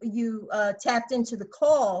you tapped into the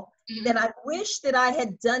call that I wish that I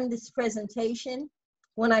had done this presentation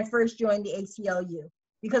when I first joined the ACLU,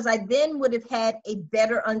 because I then would have had a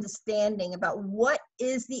better understanding about what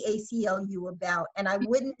is the ACLU about, and I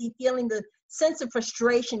wouldn't be feeling the sense of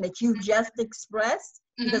frustration that you just expressed,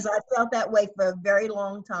 because I felt that way for a very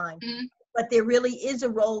long time. But there really is a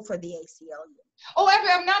role for the ACLU. Oh,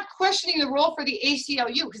 I'm not questioning the role for the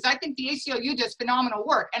ACLU, because I think the ACLU does phenomenal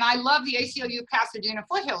work. And I love the ACLU Pasadena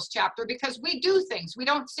Foothills chapter, because we do things. We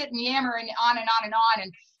don't sit and yammer and on and on and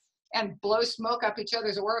on and blow smoke up each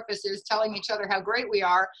other's orifices, telling each other how great we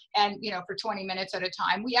are, and, you know, for 20 minutes at a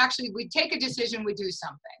time. We take a decision, we do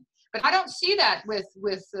something. But I don't see that with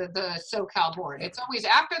the SoCal board. It's always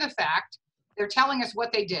after the fact. They're telling us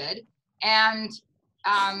what they did, and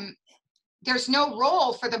there's no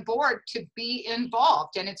role for the board to be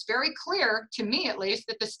involved. And it's very clear, to me at least,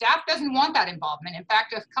 that the staff doesn't want that involvement. In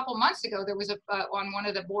fact, a couple months ago, there was on one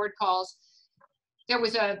of the board calls, there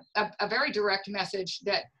was a very direct message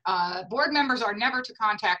that board members are never to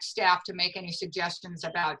contact staff to make any suggestions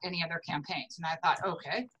about any other campaigns. And I thought,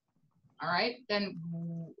 okay, all right, then,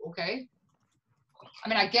 okay. I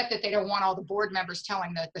mean, I get that they don't want all the board members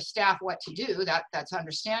telling the staff what to do. That's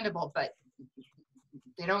understandable, but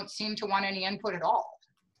they don't seem to want any input at all.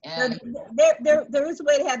 And there is a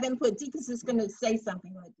way to have input. Deacon's is going to say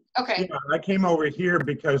something like that. Okay. Yeah, I came over here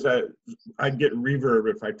because I'd get reverb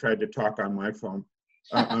if I tried to talk on my phone,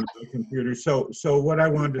 on my computer. So what I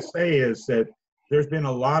wanted to say is that there's been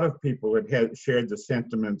a lot of people that have shared the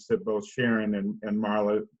sentiments that both Sharon and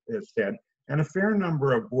Marla has said, and a fair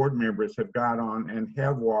number of board members have got on and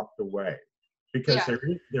have walked away, because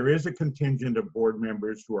there is a contingent of board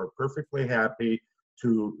members who are perfectly happy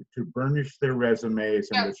burnish their resumes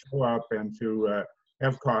and Yeah. to show up and to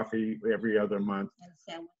have coffee every other month. And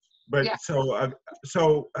sandwich. But Yeah.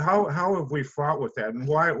 so how have we fought with that, and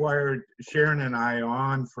why are Sharon and I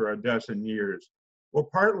on for a dozen years? Well,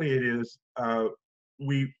 partly it is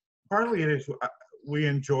we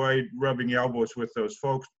enjoyed rubbing elbows with those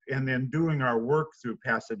folks and then doing our work through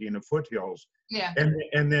Pasadena Foothills. Yeah.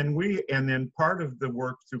 And then part of the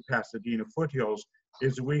work through Pasadena Foothills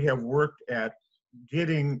is we have worked at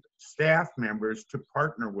getting staff members to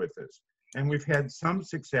partner with us. And we've had some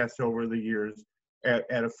success over the years at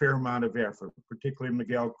a fair amount of effort, particularly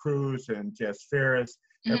Miguel Cruz and Jess Ferris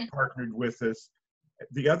have partnered with us.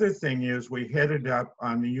 The other thing is we headed up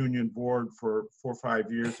on the union board for 4 or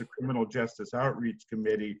 5 years, the Criminal Justice Outreach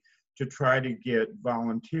Committee, to try to get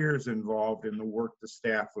volunteers involved in the work the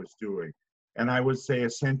staff was doing. And I would say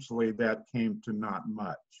essentially that came to not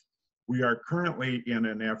much. We are currently in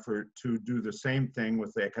an effort to do the same thing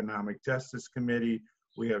with the Economic Justice Committee.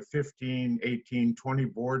 We have 15, 18, 20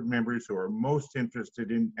 board members who are most interested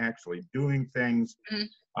in actually doing things.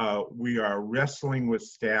 We are wrestling with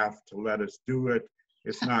staff to let us do it.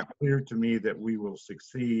 It's not clear to me that we will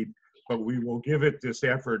succeed, but we will give it this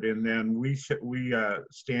effort, and then we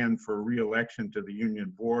stand for re-election to the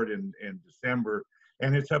union board in December,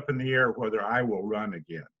 and it's up in the air whether I will run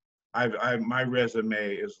again. My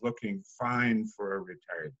resume is looking fine for a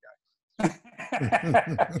retired guy.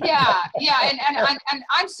 Yeah, and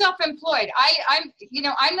I'm self-employed.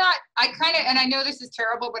 I'm not, and I know this is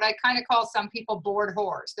terrible, but I kind of call some people board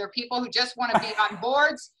whores. They're people who just want to be on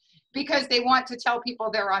boards because they want to tell people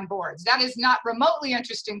they're on boards. That is not remotely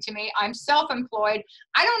interesting to me. I'm self-employed.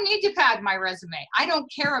 I don't need to pad my resume. I don't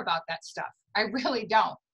care about that stuff. I really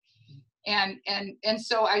don't. And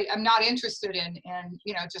so I'm not interested in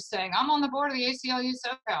just saying I'm on the board of the ACLU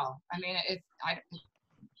SoCal. I mean,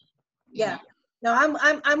 Yeah. No,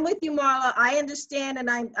 I'm with you, Marla. I understand, and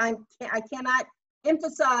I cannot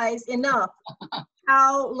emphasize enough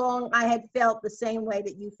how long I had felt the same way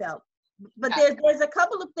that you felt. But there's a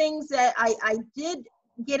couple of things that I did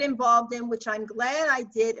get involved in, which I'm glad I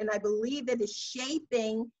did, and I believe it is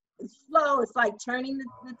shaping. It's slow. It's like turning the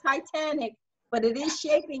Titanic, but it is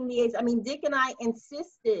shaping the. I mean, Dick and I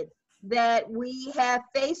insisted that we have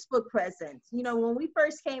Facebook presence. You know, when we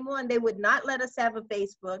first came on, they would not let us have a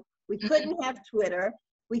Facebook. We couldn't have Twitter.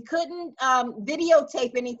 We couldn't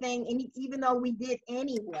videotape anything, even though we did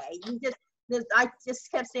anyway. I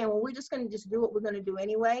just kept saying, well, we're just going to just do what we're going to do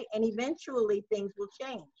anyway, and eventually things will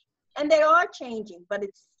change. And they are changing, but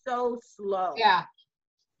it's so slow. Yeah.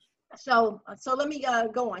 So let me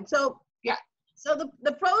go on. So yeah. So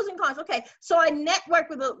the pros and cons. Okay. So I network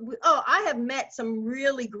with I have met some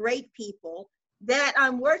really great people that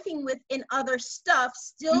I'm working with in other stuff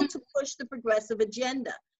still to push the progressive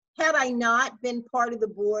agenda. Had I not been part of the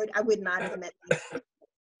board, I would not have met these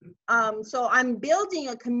people. So I'm building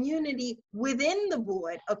a community within the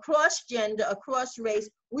board, across gender, across race,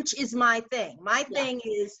 which is my thing. My thing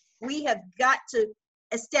is we have got to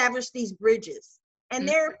establish these bridges. And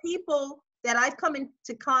there are people that I've come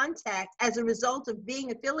into contact as a result of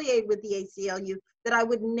being affiliated with the ACLU that I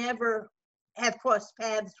would never have crossed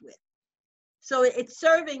paths with. So it's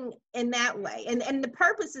serving in that way. And the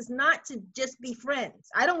purpose is not to just be friends.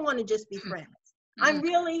 I don't want to just be friends. I'm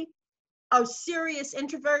really a serious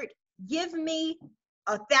introvert. Give me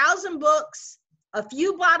 1,000 books, a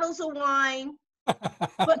few bottles of wine,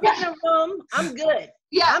 put me in a room, I'm good.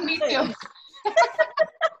 Yeah, I'm me good. too.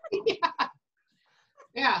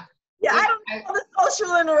 Yeah. Yeah, I don't know the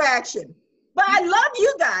social interaction, but I love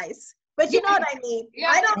you guys. But you know what I mean. Yeah.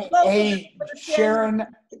 I don't go. Hey, Sharon,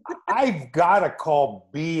 I've got to call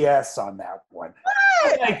BS on that one.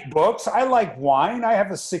 I like books. I like wine. I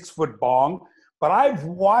have a 6-foot bong. But I've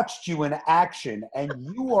watched you in action, and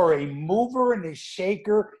you are a mover and a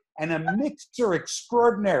shaker and a mixer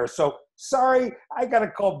extraordinaire. So sorry, I got to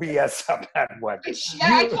call BS on that one.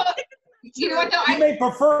 You may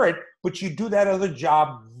prefer it, but you do that other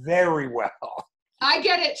job very well. I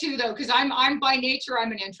get it too, though, because I'm by nature,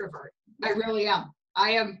 I'm an introvert. I really am.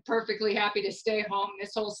 I am perfectly happy to stay home.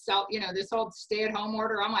 This whole stay-at-home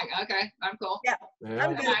order, I'm like, okay, I'm cool. Yeah.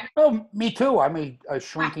 I'm good. Oh, me too. I'm a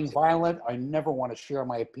shrinking violet. I never want to share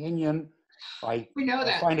my opinion. We know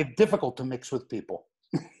that. I find it difficult to mix with people.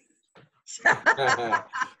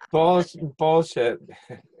 Bullshit.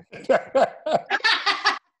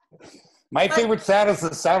 My favorite sound is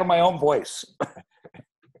the sound of my own voice.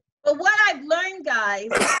 But what I've learned, guys,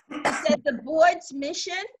 is that the board's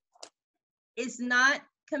mission is not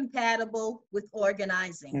compatible with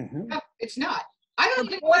organizing. No, it's not. I don't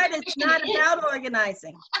The board is not about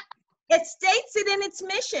organizing. It states it in its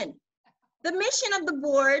mission. The mission of the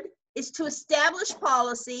board is to establish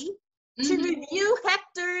policy, to review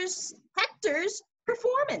Hector's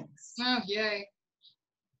performance. Oh, yay.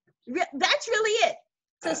 That's really it.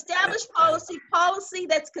 To establish policy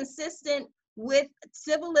that's consistent with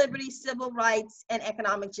civil liberties, civil rights, and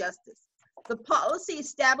economic justice. The policy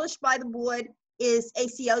established by the board is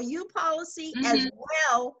ACLU policy, as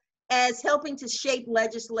well as helping to shape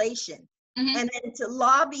legislation, and then to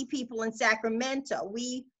lobby people in Sacramento.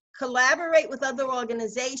 We collaborate with other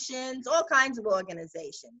organizations, all kinds of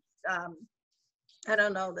organizations. I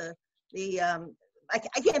don't know, I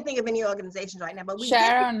can't think of any organizations right now, but we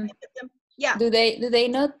Sharon, get them. Yeah. do they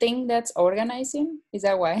not think that's organizing? Is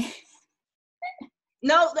that why?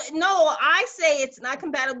 No, I say it's not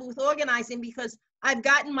compatible with organizing because I've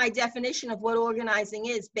gotten my definition of what organizing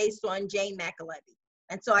is based on Jane McAlevey.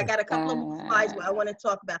 And so I got a couple of more slides where I want to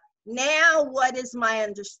talk about. Now, what is my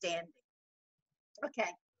understanding? Okay,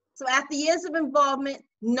 so after years of involvement,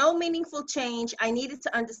 no meaningful change, I needed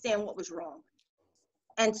to understand what was wrong.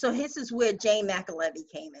 And so this is where Jane McAlevey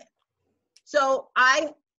came in. So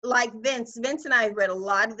like Vince and I have read a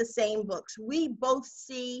lot of the same books. We both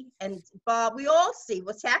see, and Bob, we all see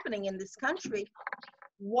what's happening in this country.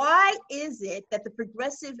 Why is it that the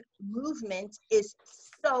progressive movement is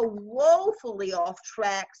so woefully off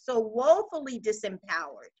track, so woefully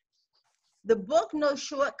disempowered? The book, No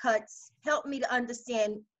Shortcuts, helped me to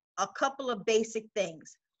understand a couple of basic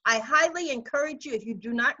things. I highly encourage you, if you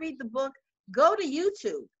do not read the book, go to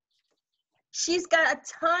YouTube. She's got a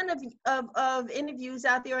ton of interviews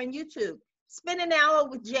out there on YouTube. Spend an hour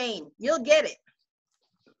with Jane. You'll get it.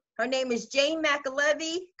 Her name is Jane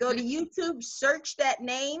McAlevey. Go to YouTube, search that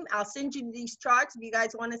name. I'll send you these charts if you guys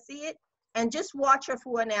want to see it. And just watch her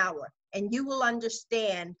for an hour. And you will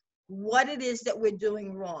understand what it is that we're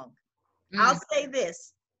doing wrong. I'll say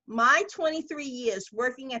this. My 23 years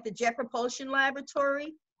working at the Jet Propulsion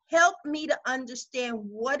Laboratory helped me to understand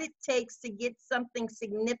what it takes to get something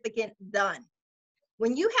significant done.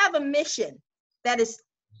 When you have a mission that is,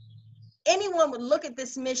 anyone would look at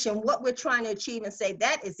this mission, what we're trying to achieve, and say,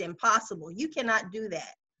 that is impossible. You cannot do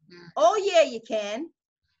that. Oh yeah, you can.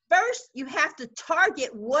 First, you have to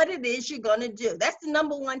target what it is you're gonna do. That's the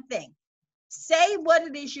number one thing. Say what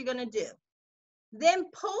it is you're gonna do. Then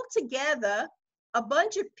pull together a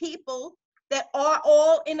bunch of people that are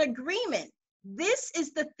all in agreement. This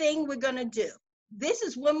is the thing we're going to do. This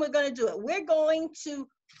is when we're going to do it. We're going to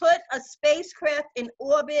put a spacecraft in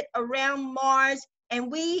orbit around Mars,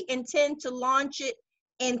 and we intend to launch it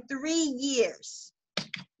in 3 years.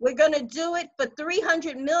 We're going to do it for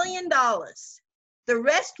 $300 million. The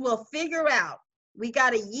rest we'll figure out. We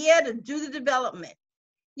got a year to do the development.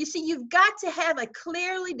 You see, you've got to have a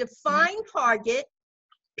clearly defined target,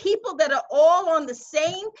 people that are all on the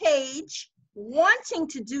same page, wanting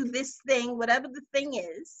to do this thing, whatever the thing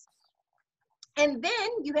is. And then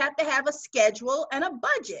you have to have a schedule and a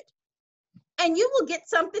budget, and you will get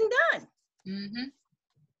something done.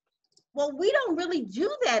 Well, we don't really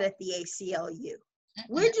do that at the ACLU.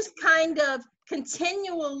 We're just kind of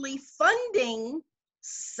continually funding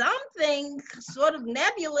something sort of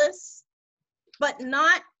nebulous, but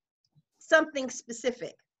not something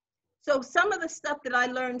specific. So some of the stuff that I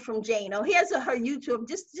learned from Jane, here's her YouTube,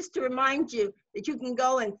 just to remind you that you can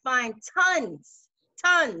go and find tons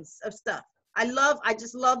of stuff. I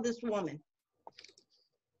just love this woman.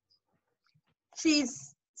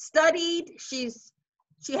 She's studied, she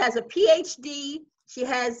has a PhD. She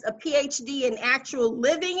has a PhD in actual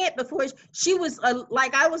living it. Before she was,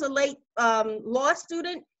 like I was a late law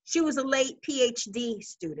student, she was a late PhD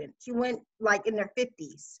student. She went like in her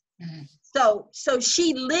 50s. So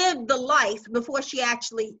she lived the life before she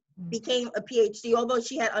actually became a PhD, although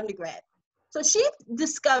she had undergrad. So she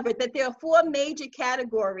discovered that there are 4 major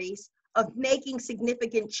categories of making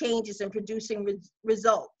significant changes and producing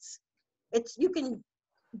results. You can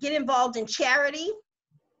get involved in charity,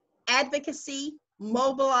 advocacy,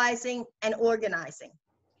 mobilizing, and organizing.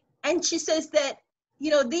 And she says that,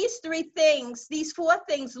 these 4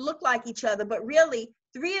 things look like each other, but really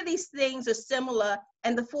 3 of these things are similar,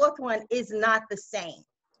 and the 4th one is not the same.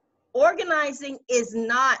 Organizing is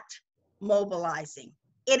not mobilizing.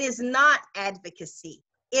 It is not advocacy.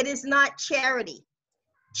 It is not charity.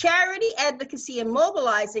 Charity, advocacy, and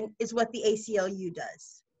mobilizing is what the ACLU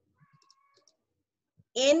does.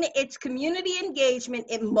 In its community engagement,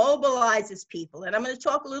 it mobilizes people. And I'm going to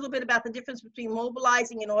talk a little bit about the difference between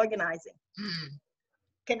mobilizing and organizing.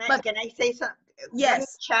 Can I say something?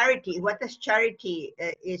 Yes. What does charity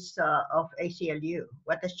is of ACLU?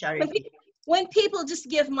 What does charity? When people just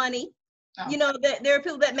give money, there are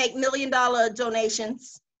people that make $1 million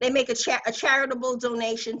donations. They make a charitable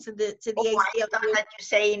donation to the Oh, I ACLU. thought that you're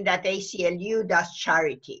saying that ACLU does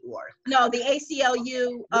charity work. No, the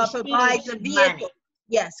ACLU provides a Receives vehicle. money.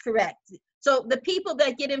 Yes, correct. So the people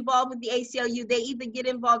that get involved with the ACLU, they either get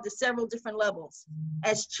involved at several different levels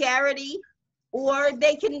as charity, or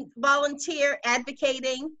they can volunteer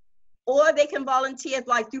advocating, or they can volunteer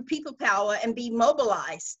like through people power and be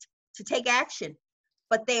mobilized to take action.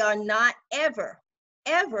 But they are not ever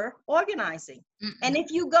organizing. And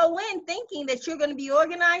if you go in thinking that you're going to be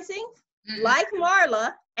organizing, like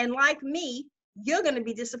Marla and like me, you're going to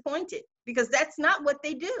be disappointed, because that's not what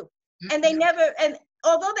they do. And they never, and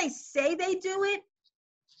although they say they do it,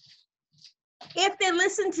 if they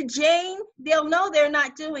listen to Jane, they'll know they're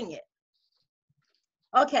not doing it.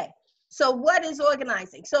 Okay, so what is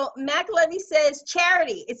organizing? So McAlevey says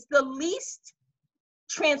charity. It's the least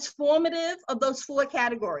transformative of those 4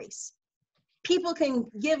 categories. People can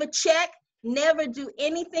give a check, never do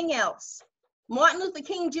anything else. Martin Luther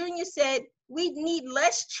King Jr. said, we'd need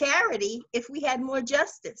less charity if we had more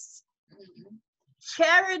justice.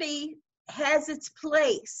 Charity has its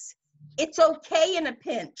place. It's okay in a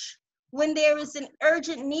pinch. When there is an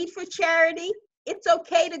urgent need for charity, it's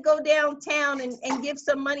okay to go downtown and give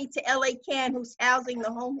some money to LA Can, who's housing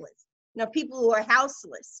the homeless, people who are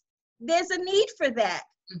houseless. There's a need for that.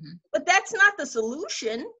 But that's not the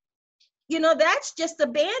solution. That's just a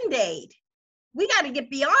Band-Aid. We got to get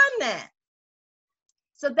beyond that.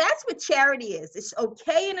 So that's what charity is. It's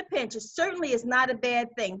okay in a pinch. It certainly is not a bad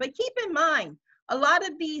thing. But keep in mind, a lot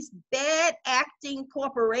of these bad acting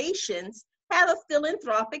corporations have a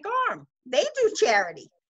philanthropic arm. They do charity.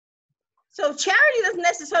 So charity doesn't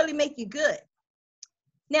necessarily make you good.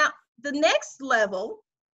 Now, the next level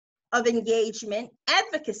of engagement,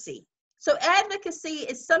 advocacy. So advocacy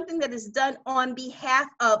is something that is done on behalf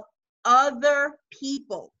of other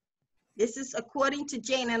people. This is according to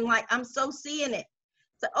Jane, and I'm so seeing it.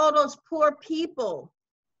 So, those poor people,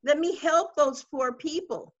 let me help those poor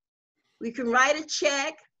people. We can write a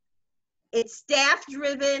check. It's staff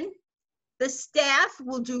driven. The staff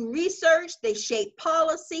will do research. They shape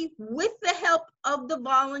policy with the help of the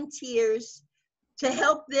volunteers to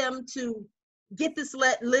help them to get this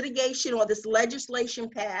litigation or this legislation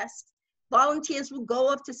passed. Volunteers will go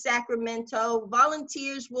up to Sacramento.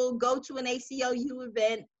 Volunteers will go to an ACLU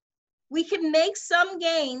event. We can make some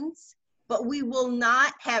gains, but we will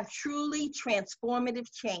not have truly transformative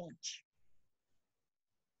change.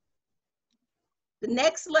 The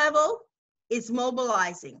next level is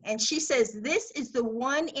mobilizing. And she says this is the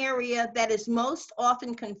one area that is most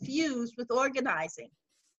often confused with organizing.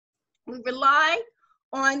 We rely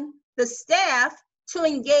on the staff to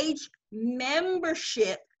engage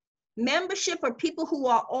membership. Membership are people who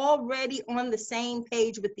are already on the same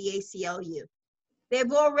page with the ACLU.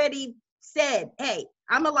 They've already said, hey,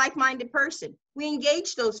 I'm a like-minded person. We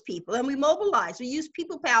engage those people and we mobilize. We use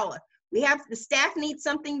people power. The staff needs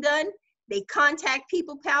something done. They contact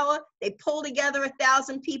people power. They pull together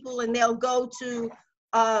 1,000 people and they'll go to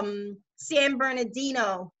San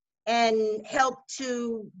Bernardino and help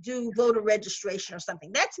to do voter registration or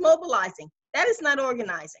something. That's mobilizing. That is not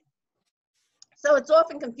organizing. So it's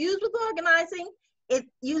often confused with organizing. It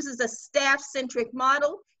uses a staff-centric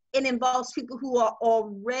model. It involves people who are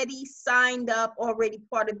already signed up, already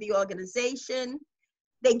part of the organization.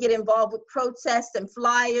 They get involved with protests and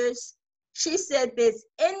flyers. She said there's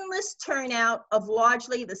endless turnout of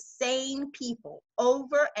largely the same people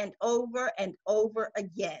over and over and over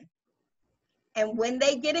again. And when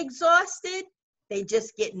they get exhausted, they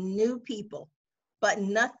just get new people, but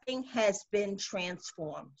nothing has been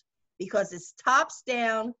transformed because it's tops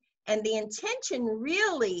down, and the intention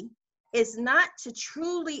really is not to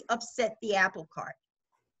truly upset the apple cart.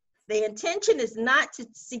 The intention is not to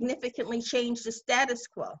significantly change the status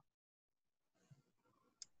quo.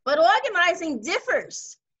 But organizing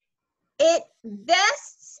differs. It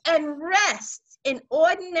vests and rests in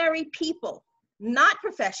ordinary people, not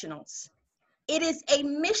professionals. It is a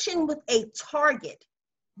mission with a target.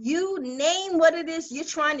 You name what it is you're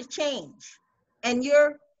trying to change, and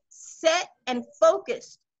you're set and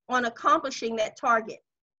focused on accomplishing that target.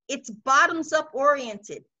 It's bottoms up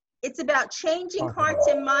oriented. It's about changing hearts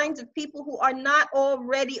and minds of people who are not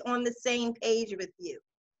already on the same page with you.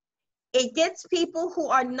 It gets people who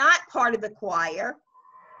are not part of the choir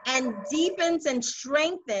and deepens and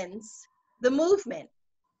strengthens the movement.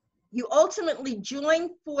 You ultimately join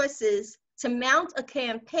forces to mount a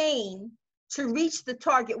campaign to reach the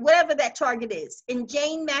target, whatever that target is. In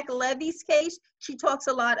Jane McAlevey's case, she talks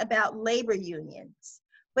a lot about labor unions,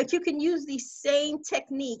 but you can use these same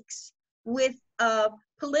techniques with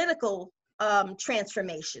political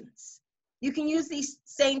transformations. You can use these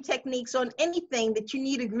same techniques on anything that you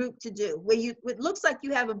need a group to do, where it looks like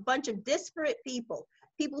you have a bunch of disparate people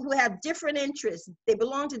who have different interests. They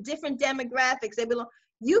belong to different demographics.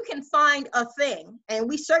 You can find a thing, and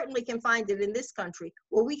we certainly can find it in this country,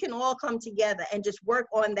 where we can all come together and just work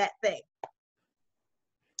on that thing.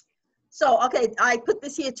 So, okay, I put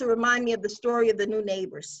this here to remind me of the story of the new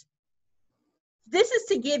neighbors. This is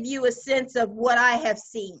to give you a sense of what I have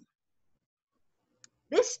seen.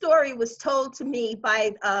 This story was told to me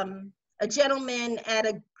by a gentleman at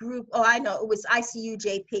a group, oh, I know, it was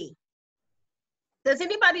ICUJP. Does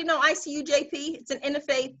anybody know ICUJP? It's an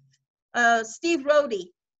interfaith. Steve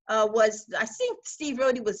Rohde I think Steve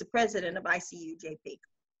Rohde was the president of ICUJP.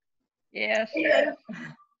 Yes.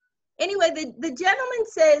 Anyway, the gentleman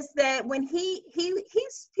says that when he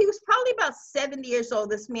was probably about 70 years old,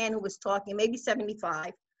 this man who was talking, maybe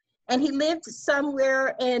 75, and he lived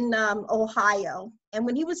somewhere in Ohio. And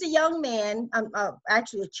when he was a young man,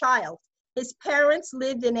 actually a child, his parents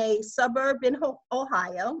lived in a suburb in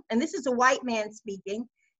Ohio, and this is a white man speaking,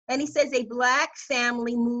 and he says a Black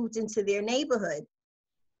family moved into their neighborhood.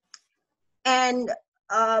 And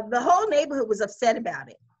the whole neighborhood was upset about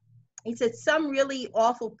it. He said some really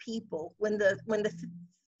awful people, when the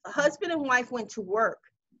husband and wife went to work,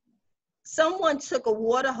 someone took a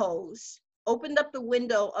water hose, opened up the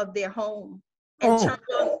window of their home, and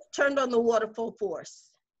turned on the water full force.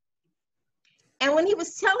 And when he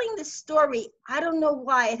was telling this story, I don't know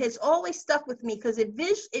why, it has always stuck with me, because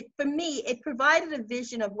for me, it provided a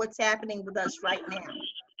vision of what's happening with us right now.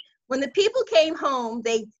 When the people came home,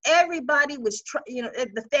 everybody was,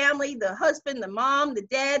 the family, the husband, the mom, the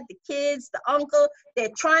dad, the kids, the uncle, they're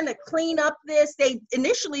trying to clean up this.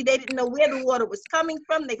 Initially, they didn't know where the water was coming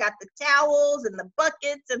from. They got the towels and the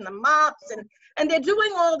buckets and the mops, and they're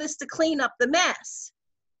doing all this to clean up the mess,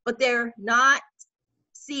 but they're not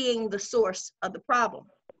seeing the source of the problem,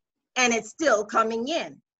 and it's still coming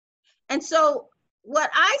in. And so what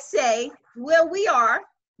I say, where we are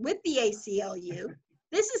with the ACLU,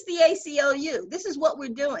 this is the ACLU. This is what we're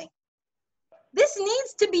doing. This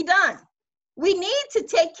needs to be done. We need to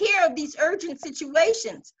take care of these urgent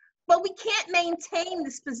situations, but we can't maintain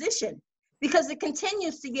this position because it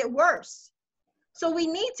continues to get worse. So we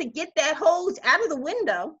need to get that hose out of the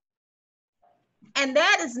window, and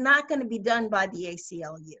that is not going to be done by the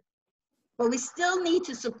ACLU. But we still need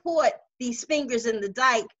to support these fingers in the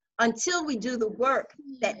dike until we do the work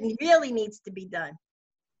that really needs to be done.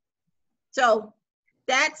 So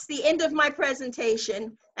that's the end of my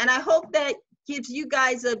presentation, and I hope that gives you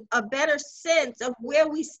guys a better sense of where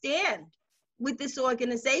we stand with this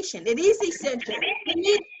organization. It is essential.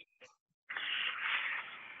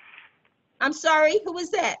 I'm sorry, who was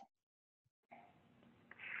that?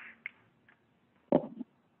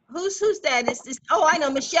 Who's that? Is this? Oh, I know,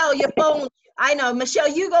 Michelle, your phone. I know, Michelle,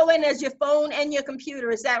 you go in as your phone and your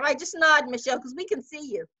computer. Is that right? Just nod, Michelle, because we can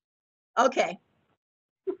see you. Okay.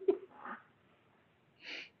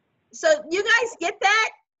 So you guys get that?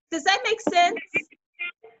 Does that make sense?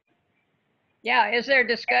 Yeah, is there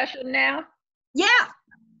discussion now? Yeah.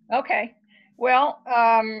 Okay. Well,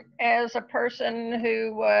 as a person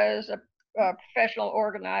who was a professional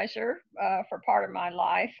organizer for part of my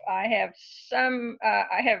life, I have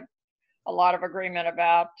a lot of agreement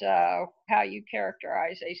about how you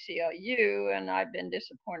characterize ACLU, and I've been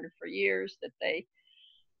disappointed for years that they,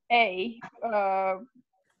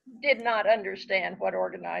 did not understand what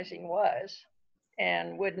organizing was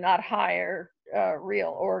and would not hire real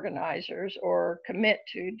organizers or commit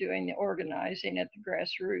to doing the organizing at the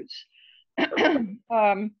grassroots.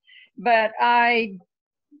 But I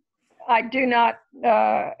do not,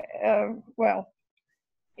 well,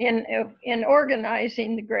 in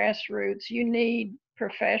organizing the grassroots, you need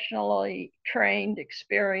professionally trained,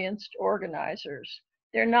 experienced organizers.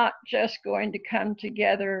 They're not just going to come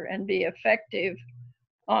together and be effective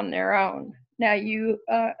on their own. Now you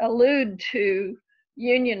allude to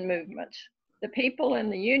union movements. The people in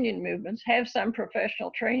the union movements have some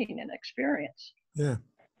professional training and experience. Yeah.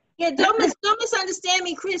 Yeah, don't misunderstand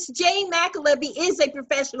me, Chris. Jane McAlevey is a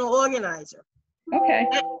professional organizer. Okay.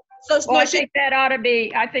 So well, no, I think that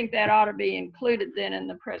ought to be included then in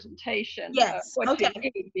the presentation. Yes. What Okay. you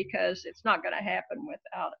need, because it's not going to happen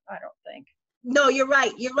without it, I don't think. No, you're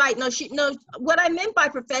right. You're right. No, what I meant by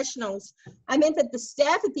professionals, I meant that the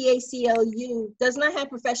staff at the ACLU does not have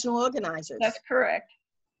professional organizers. That's correct.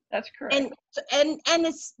 That's correct. And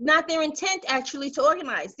it's not their intent actually to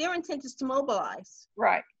organize. Their intent is to mobilize.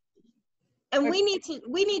 Right. And we need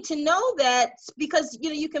to know that, because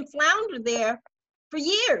you can flounder there for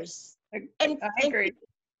years I agree.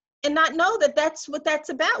 and not know that that's what it's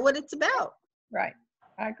about. Right.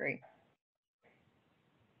 I agree.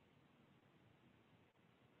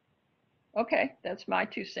 Okay, that's my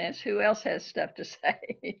 2 cents. Who else has stuff to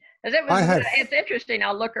say? As it was, I have, it's interesting.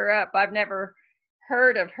 I'll look her up. I've never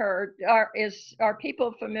heard of her. Are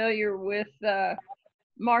people familiar with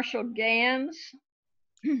Marshall Gans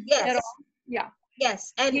at Yes, all? Yeah.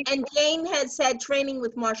 yes. And Jane has had training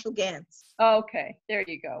with Marshall Gans. Okay, there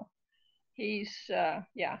you go. He's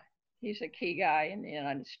yeah, he's a key guy in the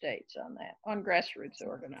United States on that, on grassroots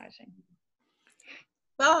organizing.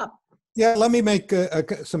 Bob. yeah, let me make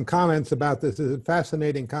some comments about this. It's a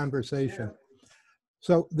fascinating conversation.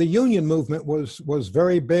 So the union movement was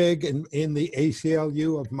very big in the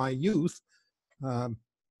ACLU of my youth.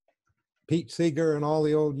 Pete Seeger and all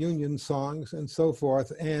the old union songs and so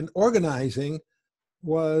forth. And organizing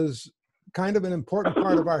was kind of an important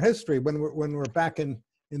part of our history when we're back in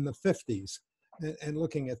the 50s and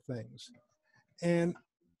looking at things. And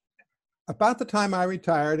about the time I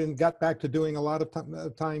retired and got back to doing a lot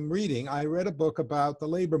of time reading, I read a book about the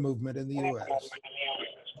labor movement in the US.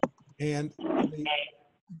 And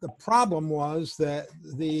the problem was that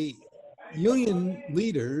the union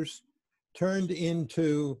leaders turned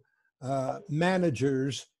into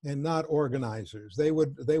managers and not organizers. They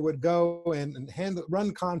would go and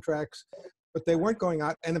run contracts, but they weren't going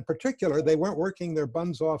out, and in particular, they weren't working their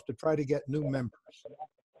buns off to try to get new members.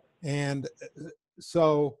 And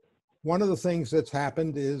so one of the things that's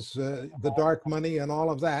happened is the dark money and all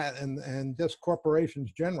of that, and just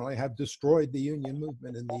corporations generally have destroyed the union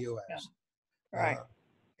movement in the US. Yeah. Right.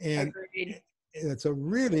 And Agreed. it's a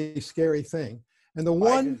really scary thing. And the By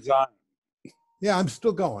one, design. yeah, I'm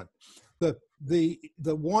still going.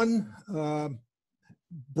 The one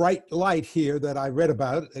bright light here that I read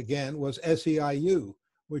about again was SEIU,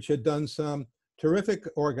 which had done some terrific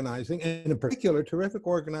organizing, and in particular, terrific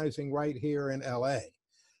organizing right here in LA.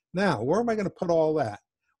 Now, where am I going to put all that?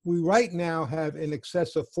 We right now have in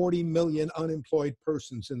excess of 40 million unemployed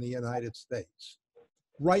persons in the United States,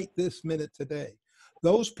 right this minute today.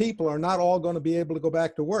 Those people are not all going to be able to go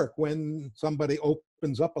back to work when somebody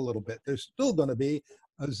opens up a little bit. There's still going to be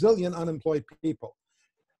a zillion unemployed people.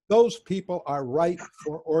 Those people are ripe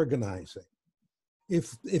for organizing.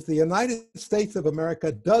 If the United States of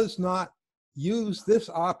America does not use this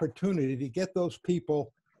opportunity to get those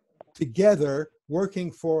people together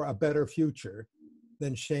working for a better future,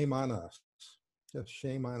 then shame on us. Just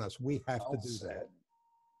shame on us. We have to do that.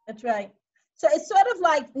 That's right. So it's sort of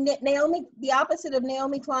like Naomi, the opposite of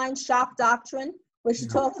Naomi Klein's shock doctrine, where she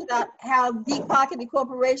talks about how deep-pocketed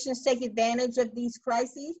corporations take advantage of these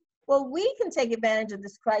crises. Well, we can take advantage of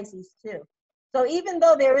this crisis too. So even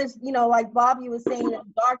though there is, you know, like Bob, you were saying,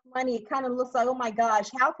 dark money, it kind of looks like, oh my gosh,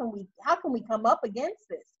 how can we come up against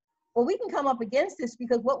this? Well, we can come up against this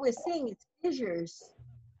because what we're seeing is fissures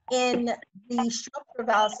in the structure of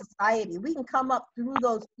our society. We can come up through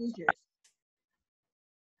those fissures.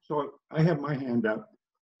 So I have my hand up.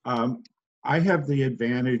 I have the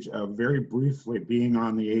advantage of very briefly being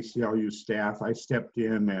on the ACLU staff. I stepped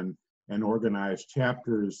in and organized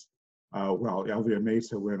chapters while Elvia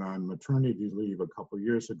Mesa went on maternity leave a couple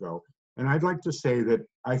years ago. And I'd like to say that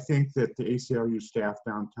I think that the ACLU staff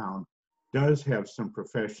downtown does have some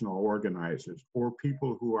professional organizers or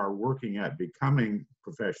people who are working at becoming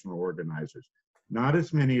professional organizers. Not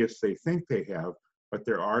as many as they think they have, but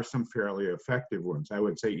there are some fairly effective ones. I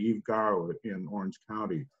would say Eve Garrow in Orange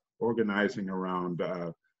County, organizing around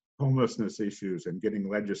homelessness issues and getting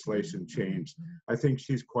legislation changed. I think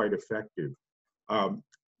she's quite effective.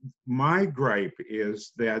 My gripe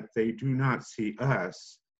is that they do not see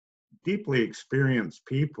us, deeply experienced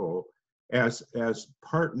people, as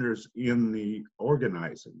partners in the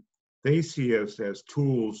organizing. They see us as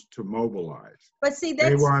tools to mobilize. But see,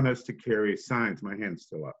 they want us to carry signs. My hand's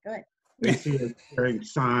still up. Go ahead. They see us carrying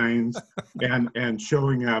signs and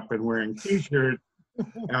showing up and wearing T-shirts,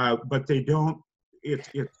 but they don't.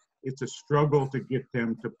 It's a struggle to get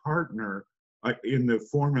them to partner in the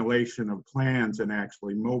formulation of plans and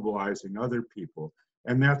actually mobilizing other people.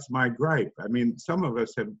 And that's my gripe. I mean, some of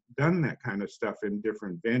us have done that kind of stuff in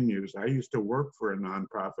different venues. I used to work for a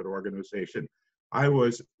nonprofit organization. I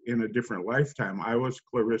was in a different lifetime. I was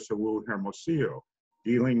Clarissa Wu Hermosillo,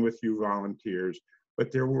 dealing with you volunteers.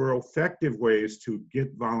 But there were effective ways to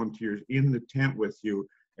get volunteers in the tent with you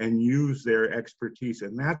and use their expertise.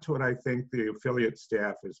 And that's what I think the affiliate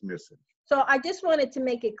staff is missing. So I just wanted to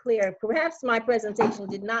make it clear. Perhaps my presentation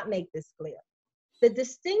did not make this clear. The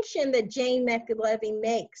distinction that Jane McAlevey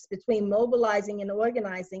makes between mobilizing and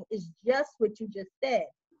organizing is just what you just said.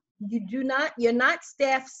 You're not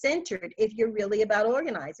staff-centered if you're really about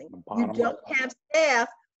organizing. You don't have staff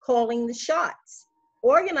calling the shots.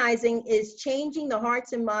 Organizing is changing the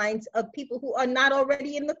hearts and minds of people who are not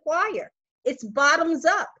already in the choir. It's bottoms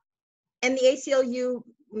up. And the ACLU,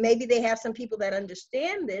 maybe they have some people that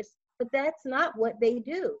understand this, but that's not what they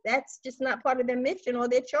do. That's just not part of their mission or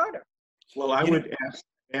their charter. Well, I would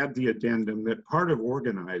add the addendum that part of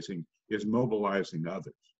organizing is mobilizing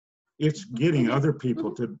others. It's getting other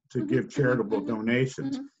people to give charitable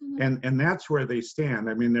donations. And that's where they stand.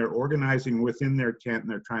 I mean, they're organizing within their tent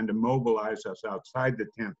and they're trying to mobilize us outside the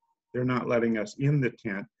tent. They're not letting us in the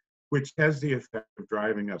tent, which has the effect of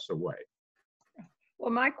driving us away.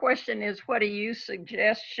 Well, my question is, what do you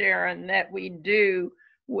suggest, Sharon, that we do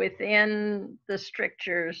within the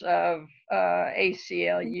strictures of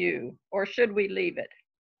ACLU, or should we leave it?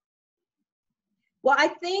 Well, I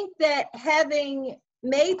think that having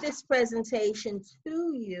made this presentation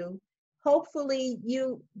to you, hopefully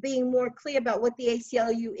you being more clear about what the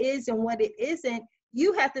ACLU is and what it isn't,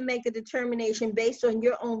 you have to make a determination based on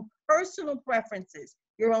your own personal preferences,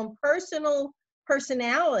 your own personal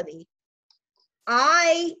personality.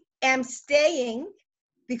 I am staying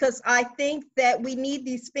because I think that we need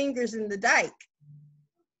these fingers in the dike.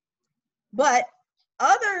 But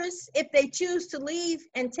others, if they choose to leave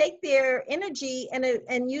and take their energy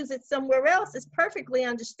and use it somewhere else, is perfectly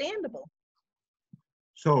understandable.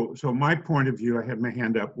 So my point of view, I had my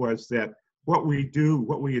hand up, was that what we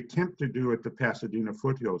attempt to do at the Pasadena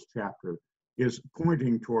Foothills chapter is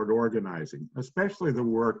pointing toward organizing, especially the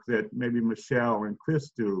work that maybe Michelle and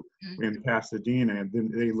Chris do in Pasadena, and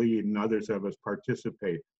then they lead and others of us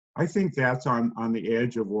participate. I think that's on the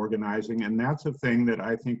edge of organizing, and that's a thing that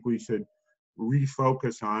I think we should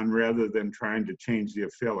refocus on rather than trying to change the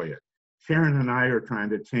affiliate. Sharon and I are trying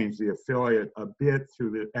to change the affiliate a bit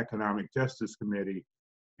through the Economic Justice Committee,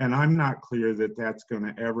 and I'm not clear that that's going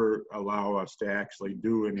to ever allow us to actually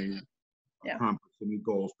do any accomplish any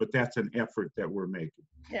goals, but that's an effort that we're making.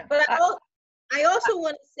 Yeah. But I also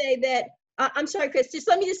want to say that, I'm sorry, Chris, just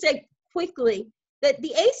let me just say quickly that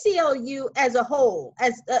the ACLU as a whole,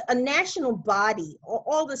 as a national body,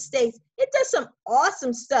 all the states, it does some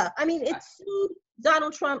awesome stuff. I mean, it sued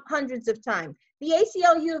Donald Trump hundreds of times. The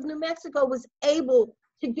ACLU of New Mexico was able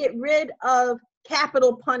to get rid of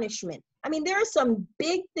capital punishment. I mean, there are some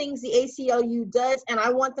big things the ACLU does, and I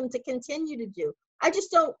want them to continue to do. I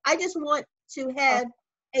just want to have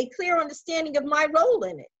a clear understanding of my role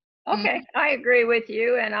in it. Okay, I agree with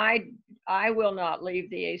you, and I will not leave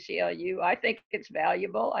the ACLU. I think it's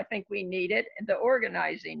valuable. I think we need it, and the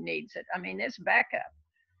organizing needs it. I mean, it's backup.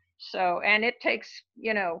 So, and it takes,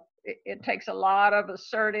 you know, it takes a lot of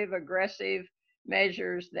assertive, aggressive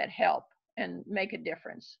measures that help and make a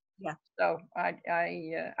difference. Yeah. So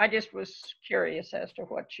I just was curious as to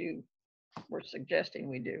what you were suggesting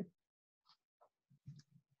we do.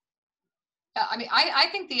 I mean, I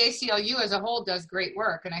think the ACLU as a whole does great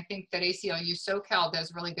work. And I think that ACLU SoCal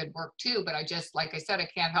does really good work too. But I just, like I said, I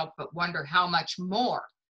can't help but wonder how much more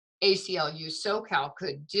ACLU SoCal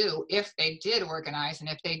could do if they did organize and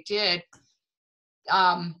if they did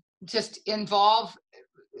just involve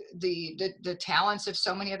the talents of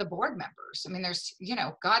so many of the board members. I mean, there's, you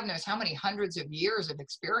know, God knows how many hundreds of years of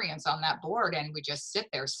experience on that board, and we just sit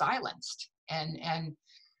there silenced. And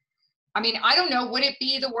I mean, I don't know, would it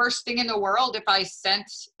be the worst thing in the world if I sent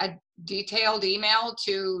a detailed email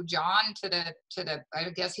to John, to the I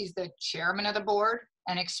guess he's the chairman of the board,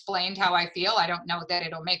 and explained how I feel? I don't know that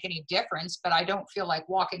it'll make any difference, but I don't feel like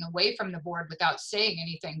walking away from the board without saying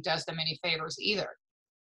anything does them any favors either.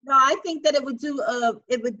 No, I think that it would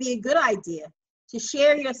be a good idea to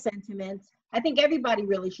share your sentiments. I think everybody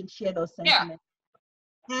really should share those sentiments.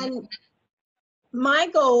 Yeah. And my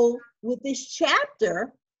goal with this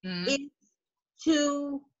chapter is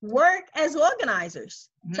to work as organizers,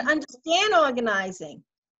 to understand organizing,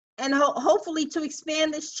 and hopefully to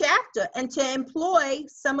expand this chapter and to employ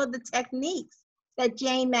some of the techniques that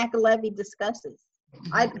Jane McAlevey discusses.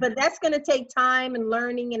 But that's going to take time and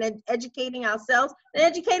learning and educating ourselves and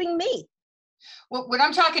educating me. Well, when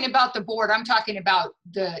I'm talking about the board, I'm talking about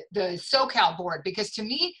the SoCal board, because to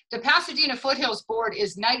me, the Pasadena Foothills board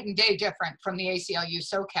is night and day different from the ACLU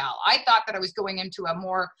SoCal. I thought that I was going into a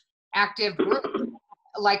more active group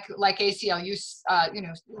like ACLU, you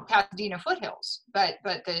know, Pasadena Foothills, but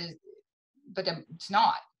it's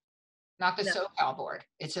not the SoCal board.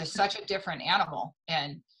 It's such a different animal,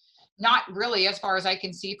 and not really, as far as I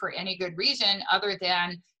can see, for any good reason other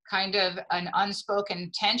than kind of an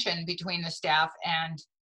unspoken tension between the staff and,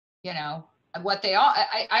 you know, what they all,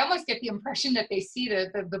 I almost get the impression that they see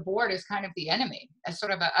the board as kind of the enemy, as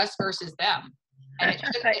sort of a us versus them. And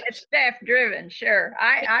it's staff driven, sure.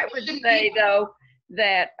 I would say though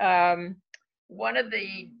that one of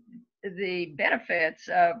the benefits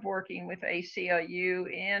of working with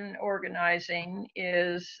ACLU in organizing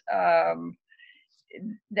is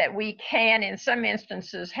that we can, in some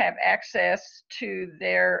instances, have access to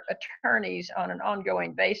their attorneys on an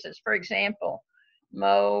ongoing basis. For example,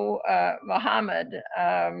 Mohammed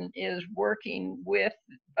is working with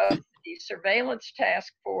both the Surveillance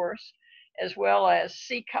Task Force as well as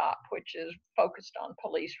CCOP, which is focused on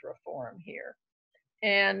police reform here.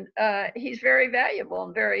 And he's very valuable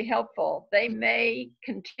and very helpful. They may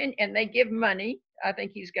continue, and they give money. I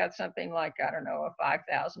think he's got something like, I don't know, a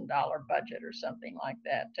 $5,000 budget or something like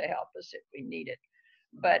that to help us if we need it.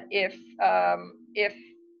 But if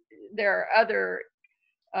there are other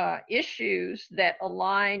issues that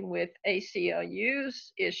align with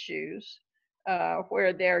ACLU's issues,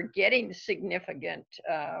 where they're getting significant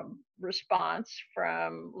response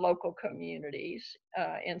from local communities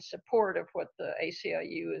in support of what the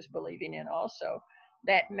ACLU is believing in also,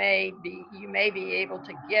 that you may be able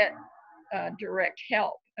to get direct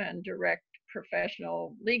help and direct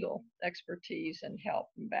professional legal expertise and help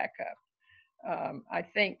and backup. I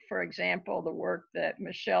think, for example, the work that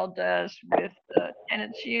Michelle does with the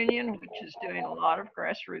tenants union, which is doing a lot of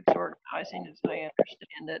grassroots organizing, as I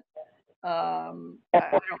understand it. I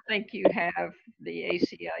don't think you have the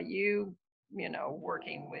ACLU,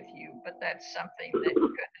 working with you, but that's something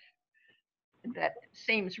that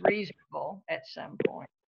seems reasonable at some point.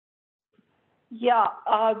 Yeah.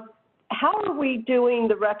 How are we doing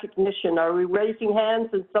the recognition? Are we raising hands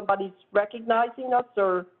and somebody's recognizing us,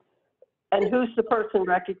 and who's the person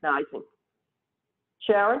recognizing?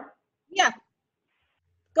 Sharon? Yeah.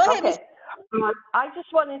 Go ahead. Okay. I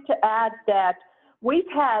just wanted to add that we've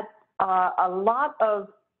had a lot of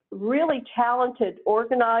really talented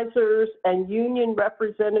organizers and union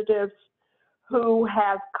representatives who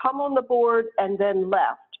have come on the board and then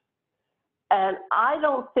left. And I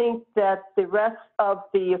don't think that the rest of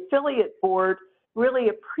the affiliate board really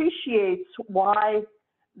appreciates why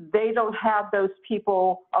they don't have those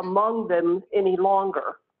people among them any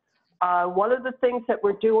longer. One of the things that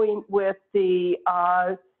we're doing with the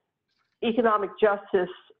Economic Justice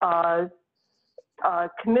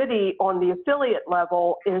Committee on the affiliate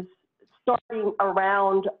level is starting a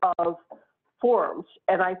round of forums.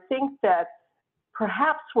 And I think that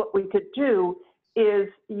perhaps what we could do is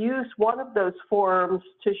use one of those forums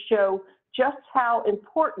to show just how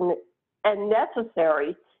important and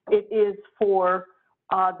necessary it is for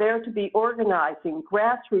there to be organizing,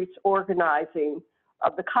 grassroots organizing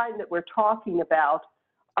of the kind that we're talking about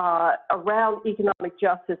around economic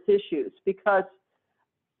justice issues, because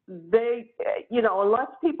they, unless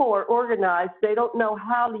people are organized, they don't know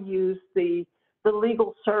how to use the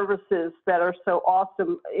legal services that are so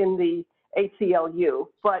awesome in the ACLU.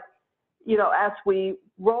 But, as we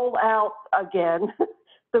roll out again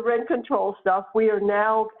the rent control stuff, we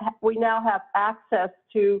now have access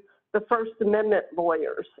to the First Amendment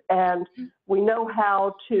lawyers, and we know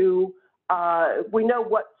how to, we know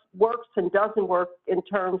what works and doesn't work in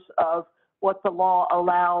terms of what the law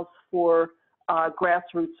allows for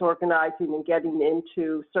grassroots organizing and getting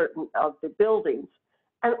into certain of the buildings.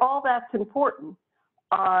 And all that's important.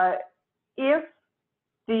 If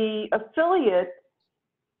the affiliate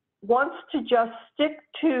wants to just stick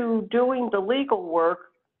to doing the legal work,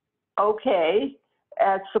 okay,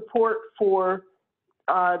 as support for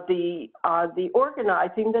the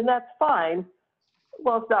organizing, then that's fine.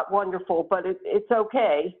 Well, it's not wonderful, but it's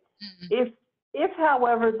okay. Mm-hmm. If,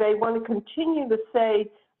 however, they want to continue to say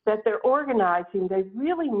that they're organizing, they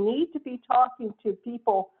really need to be talking to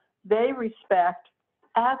people they respect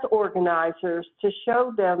as organizers to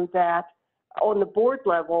show them that on the board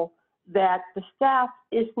level that the staff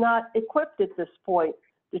is not equipped at this point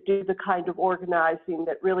to do the kind of organizing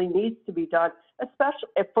that really needs to be done, especially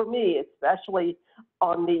for me, especially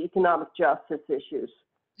on the economic justice issues.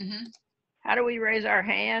 Mm-hmm. How do we raise our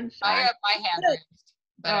hands? I have my hand raised,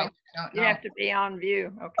 but I don't know. You have to be on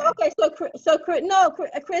view. Okay.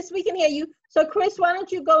 Okay. Chris, we can hear you. So Chris, why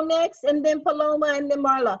don't you go next, and then Paloma, and then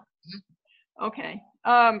Marla. Okay.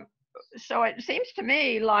 So it seems to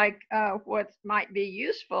me like what might be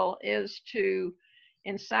useful is to,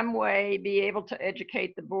 in some way, be able to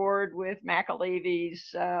educate the board with McAlevy's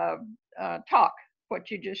talk, what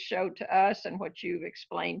you just showed to us and what you've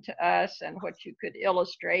explained to us and what you could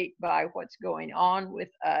illustrate by what's going on with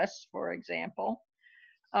us, for example.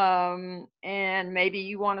 And maybe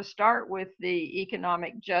you want to start with the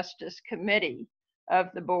Economic Justice Committee of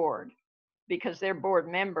the board, because they're board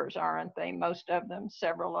members, aren't they? Most of them,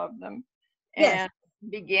 several of them. Yes.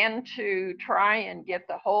 And begin to try and get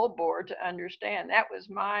the whole board to understand. That was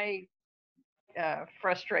my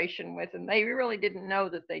frustration with them. They really didn't know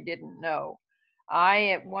that they didn't know. I,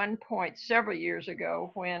 at one point several years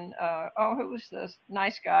ago, when, who was this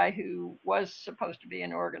nice guy who was supposed to be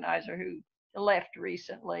an organizer who left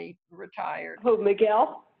recently, retired? Who,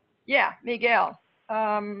 Miguel? Yeah, Miguel.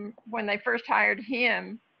 When they first hired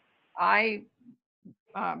him, I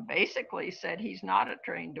basically said he's not a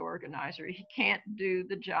trained organizer. He can't do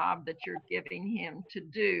the job that you're giving him to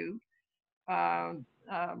do.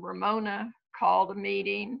 Ramona called a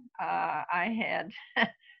meeting. I had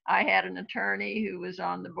I had an attorney who was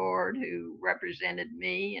on the board who represented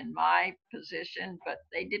me in my position, but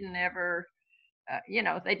they didn't ever,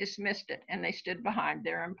 they dismissed it and they stood behind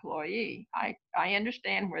their employee. I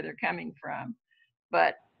understand where they're coming from,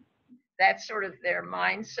 but that's sort of their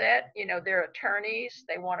mindset. They're attorneys.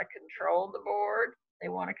 They want to control the board. They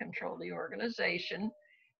want to control the organization.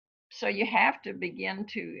 So you have to begin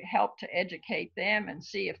to help to educate them and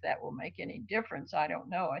see if that will make any difference. I don't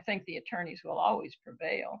know. I think the attorneys will always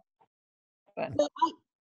prevail. But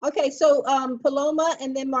Okay, so Paloma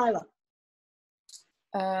and then Marla.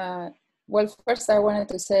 Well, first I wanted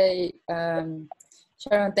to say,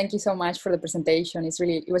 Sharon, thank you so much for the presentation. It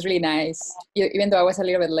was really nice. Even though I was a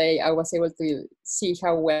little bit late, I was able to see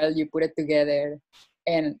how well you put it together.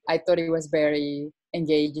 And I thought it was very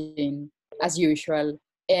engaging, as usual.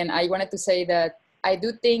 And I wanted to say that I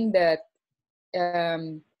do think that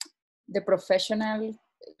the professional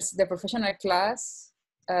class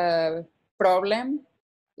problem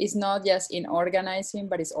is not just in organizing,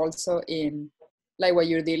 but it's also in like what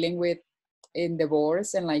you're dealing with in the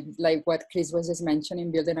boards, and like what Chris was just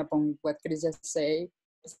mentioning, building upon what Chris just said.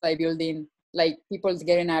 It's like building, like people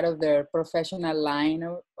getting out of their professional line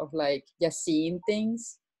of like just seeing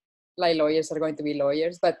things like lawyers are going to be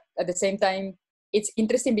lawyers. But at the same time, it's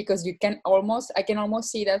interesting because I can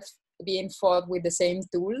almost see that being fought with the same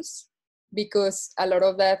tools, because a lot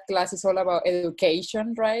of that class is all about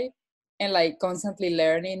education, right? And like constantly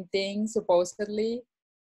learning things, supposedly.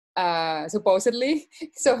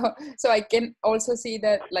 So I can also see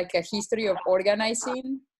that like a history of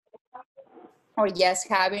organizing, or just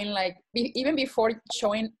having like, even before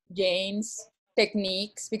showing Jane's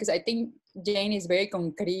techniques, because I think Jane is very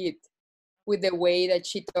concrete with the way that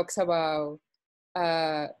she talks about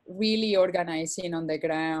really organizing on the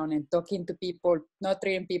ground and talking to people, not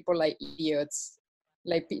treating people like idiots,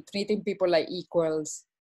 like treating people like equals,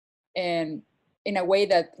 and in a way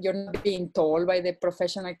that you're not being told by the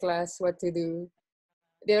professional class what to do.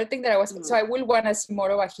 The other thing that so I will want to see more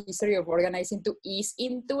of a history of organizing to ease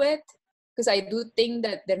into it, because I do think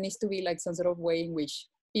that there needs to be like some sort of way in which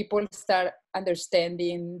people start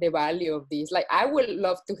understanding the value of this. Like I would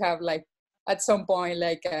love to have like at some point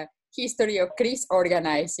like a history of Chris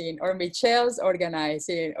organizing or Michelle's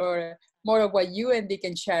organizing, or more of what you and Dick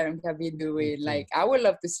and Sharon have been doing. Like I would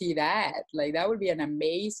love to see that. Like that would be an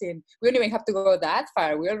amazing, we don't even have to go that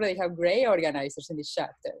far. We already have great organizers in this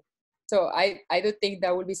chapter. So I do think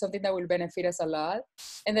that would be something that will benefit us a lot.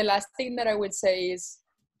 And the last thing that I would say is,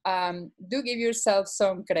 do give yourself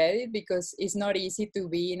some credit, because it's not easy to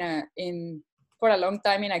be for a long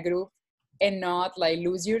time in a group and not like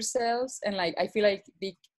lose yourselves. And like I feel like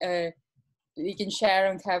Dick and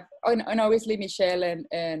Sharon have, and obviously Michelle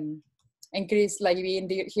and Chris, like being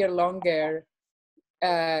here longer.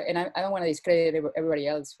 And I don't want to discredit everybody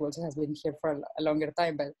else who also has been here for a longer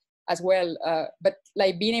time, but as well. But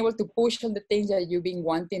like being able to push on the things that you've been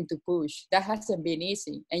wanting to push, that hasn't been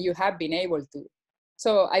easy, and you have been able to.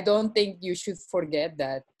 So I don't think you should forget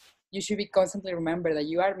that. You should be constantly remember that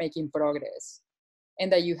you are making progress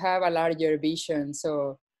and that you have a larger vision.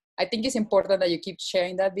 So I think it's important that you keep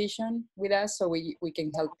sharing that vision with us so we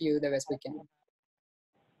can help you the best we can.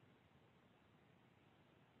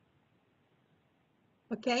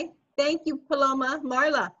 Okay, thank you, Paloma.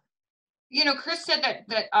 Marla. Chris said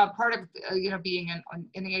that part of being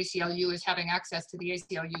in the ACLU is having access to the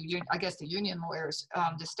ACLU, I guess the union lawyers,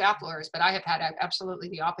 the staff lawyers, but I have had absolutely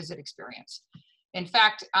the opposite experience. In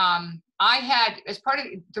fact, I had, as part of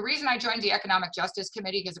the reason I joined the Economic Justice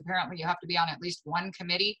Committee, because apparently you have to be on at least one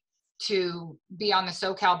committee to be on the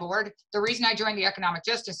SoCal board. The reason I joined the Economic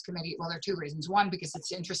Justice Committee, well, there are two reasons. One, because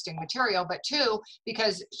it's interesting material, but two,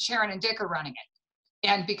 because Sharon and Dick are running it.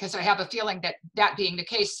 And because I have a feeling that being the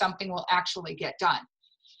case, something will actually get done.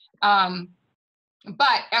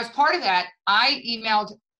 But as part of that, I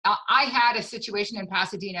had a situation in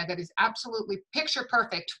Pasadena that is absolutely picture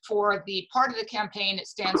perfect for the part of the campaign that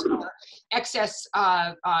stands for excess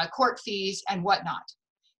court fees and whatnot.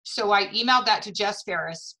 So I emailed that to Jess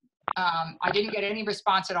Ferris. I didn't get any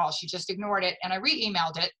response at all. She just ignored it. And I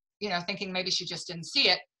re-emailed it, thinking maybe she just didn't see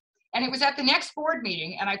it. And it was at the next board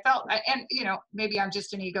meeting, and I felt, and you know, maybe I'm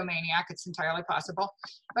just an egomaniac, it's entirely possible,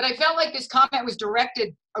 but I felt like this comment was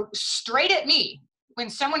directed straight at me when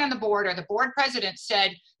someone on the board or the board president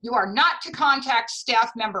said, you are not to contact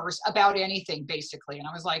staff members about anything, basically. And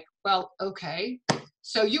I was like, well, okay.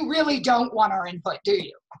 So you really don't want our input, do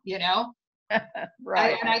you? You know?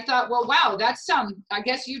 Right. And I thought, well, wow, that's I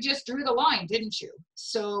guess you just drew the line, didn't you?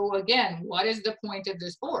 So again, what is the point of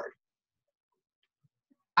this board?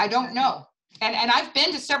 I don't know. And I've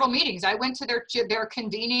been to several meetings. I went to their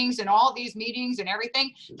convenings and all these meetings and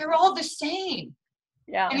everything. They're all the same.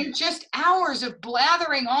 Yeah. And it's just hours of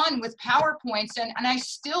blathering on with PowerPoints. And I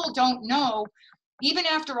still don't know, even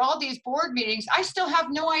after all these board meetings, I still have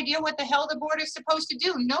no idea what the hell the board is supposed to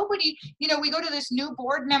do. Nobody, you know, we go to this new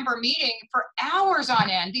board member meeting for hours on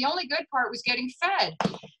end. The only good part was getting fed.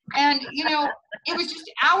 And, you know, it was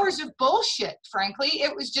just hours of bullshit, frankly.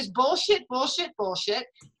 It was just bullshit, bullshit, bullshit.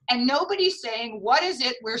 And nobody's saying, what is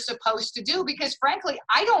it we're supposed to do? Because frankly,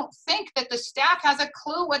 I don't think that the staff has a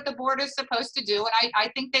clue what the board is supposed to do. And I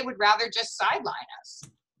think they would rather just sideline us.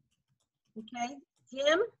 Okay,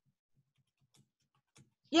 Jim?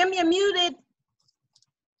 Jim, you're muted.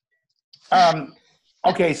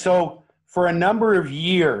 Okay, so for a number of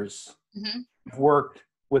years, I've worked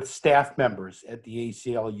with staff members at the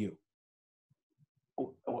ACLU.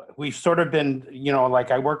 We've sort of been, you know, like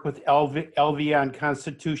I worked with LV on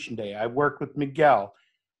Constitution Day. I worked with Miguel.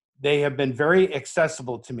 They have been very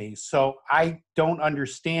accessible to me. So I don't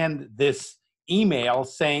understand this email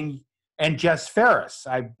saying, and Jess Ferris,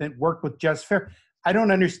 worked with Jess Ferris. I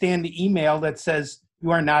don't understand the email that says you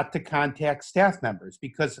are not to contact staff members,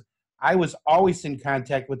 because I was always in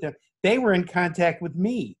contact with them. They were in contact with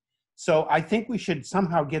me. So I think we should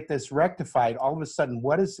somehow get this rectified. All of a sudden,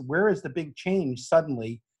 where is the big change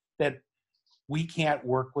suddenly that we can't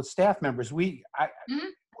work with staff members? We're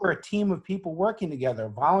a team of people working together,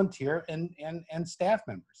 volunteer and staff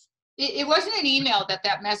members. It wasn't an email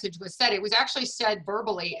that message was said. It was actually said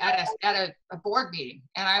verbally at a board meeting.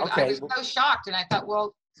 And I was so shocked, and I thought,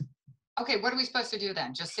 well, okay, what are we supposed to do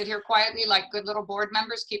then? Just sit here quietly like good little board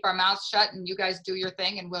members, keep our mouths shut, and you guys do your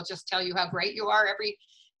thing, and we'll just tell you how great you are every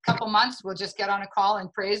couple months. We'll just get on a call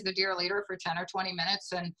and praise the dear leader for 10 or 20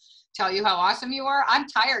 minutes and tell you how awesome you are. I'm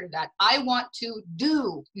tired of that. I want to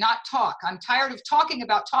do, not talk. I'm tired of talking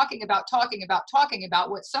about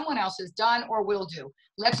what someone else has done or will do.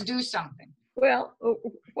 Let's do something. Well,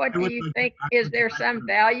 what do you think? Is there some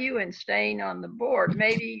value in staying on the board?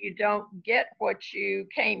 Maybe you don't get what you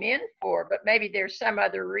came in for, but maybe there's some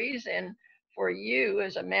other reason for you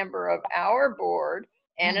as a member of our board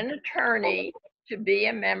and an attorney to be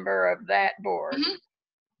a member of that board.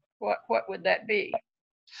 What would that be?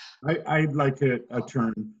 I'd like a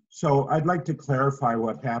turn. So I'd like to clarify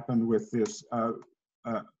what happened with this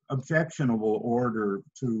objectionable order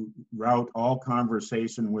to route all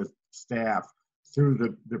conversation with staff through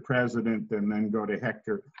the president and then go to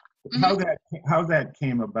Hector. How that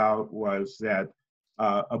came about was that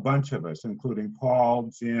a bunch of us, including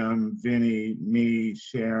Paul, Jim, Vinny, me,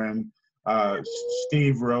 Sharon,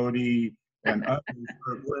 Steve Rohde, and others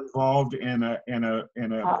were involved in a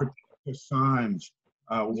Protect Assange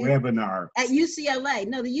webinar at UCLA.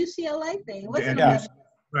 No, the UCLA thing. Yes,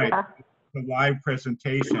 right. The live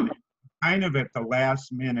presentation. Kind of at the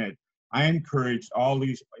last minute, I encouraged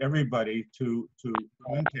everybody to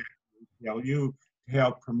contact UCLU to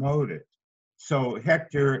help promote it. So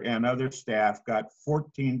Hector and other staff got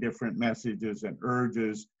 14 different messages and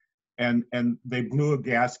urges, and they blew a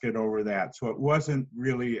gasket over that. So it wasn't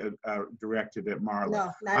really directed at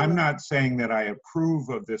Marla. No, I'm not saying that I approve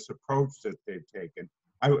of this approach that they've taken.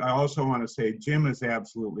 I also want to say Jim is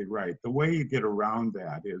absolutely right. The way you get around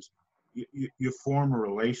that is you form a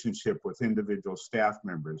relationship with individual staff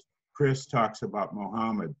members. Chris talks about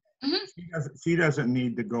Mohammed. She doesn't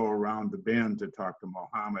need to go around the bend to talk to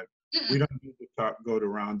Mohammed. We don't need to go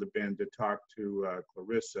around the bend to talk to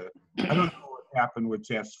Clarissa. I don't know what happened with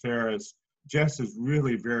Jess Ferris. Jess is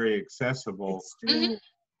really very accessible.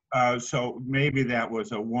 So maybe that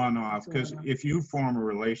was a one-off, because if you form a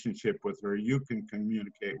relationship with her, you can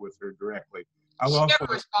communicate with her directly. She never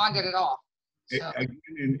responded at all. So.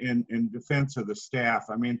 In defense of the staff,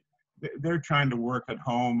 I mean, they're trying to work at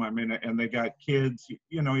home. I mean, and they got kids.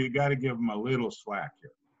 You know, you got to give them a little slack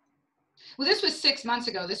here. Well, this was 6 months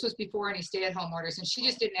ago. This was before any stay-at-home orders, and she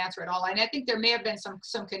just didn't answer at all. And I think there may have been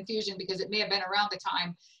some confusion, because it may have been around the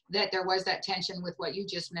time that there was that tension with what you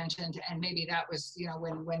just mentioned, and maybe that was, you know,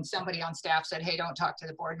 when somebody on staff said, "Hey, don't talk to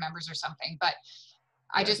the board members" or something. But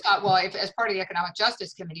I just thought, well, if as part of the Economic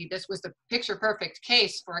Justice Committee, this was the picture perfect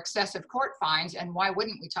case for excessive court fines, and why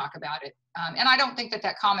wouldn't we talk about it? And I don't think that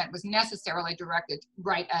that comment was necessarily directed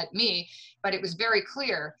right at me, but it was very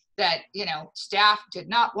clear that, you know, staff did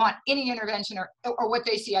not want any intervention or what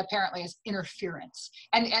they see apparently as interference.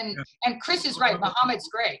 And Chris is right, Mohammed's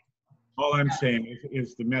great. All I'm saying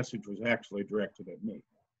is the message was actually directed at me.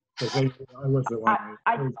 Because I was the one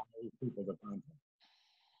who told people to contact.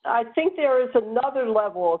 I think there is another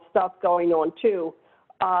level of stuff going on too.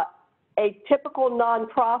 A typical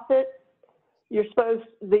nonprofit,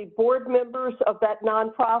 the board members of that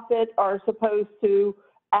nonprofit are supposed to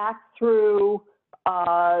act through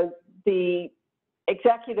the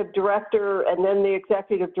executive director, and then the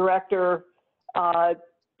executive director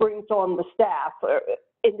brings on the staff, or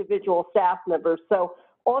individual staff members. So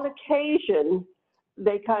on occasion,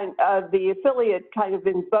 the affiliate kind of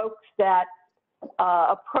invokes that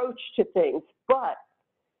approach to things. But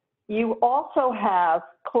you also have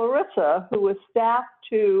Clarissa, who is staff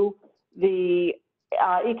to the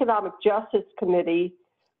Economic Justice Committee,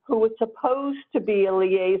 who was supposed to be a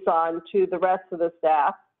liaison to the rest of the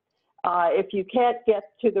staff. If you can't get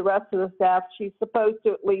to the rest of the staff, she's supposed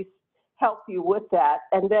to at least help you with that.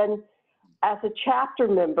 And then as a chapter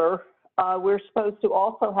member, we're supposed to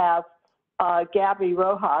also have Gabby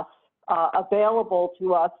Rojas available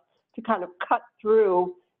to us to kind of cut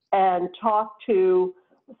through and talk to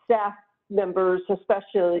staff members,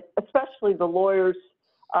 especially the lawyers,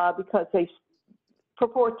 because they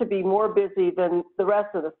purport to be more busy than the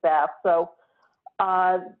rest of the staff. So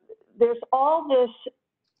there's all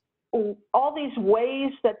these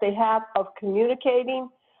ways that they have of communicating.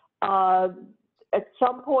 At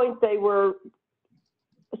some point they were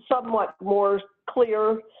somewhat more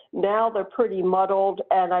clear. Now they're pretty muddled,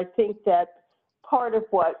 and I think that part of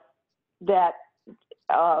what that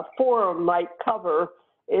forum might cover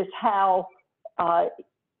is how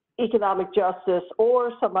economic justice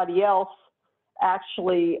or somebody else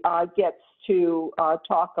actually gets to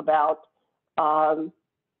talk about,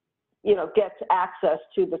 gets access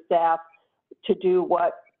to the staff to do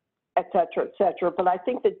what, et cetera, et cetera. But I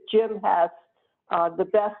think that Jim has the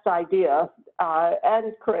best idea,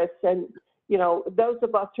 and Chris, and those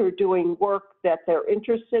of us who are doing work that they're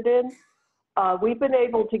interested in. We've been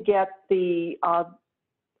able to get the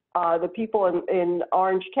people in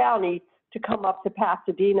Orange County to come up to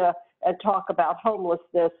Pasadena and talk about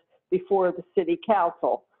homelessness before the city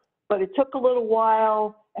council. But it took a little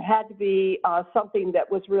while. It had to be something that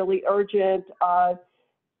was really urgent.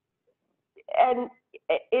 And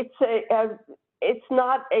it's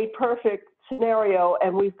not a perfect scenario,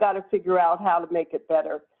 and we've got to figure out how to make it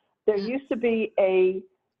better. There used to be a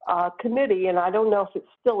committee, and I don't know if it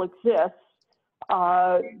still exists,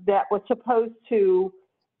 that was supposed to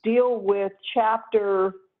deal with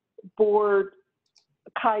chapter board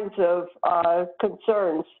kinds of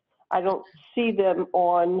concerns. I don't see them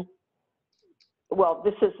on, well,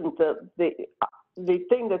 this isn't the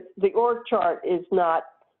thing that the org chart is not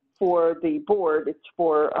for the board, it's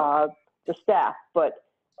for the staff. But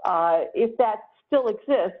if that still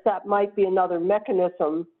exists, that might be another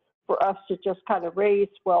mechanism for us to just kind of raise,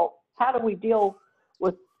 well, how do we deal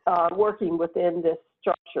with working within this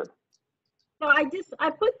structure? So I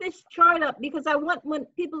put this chart up because I want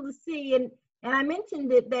people to see, and I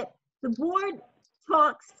mentioned it, that the board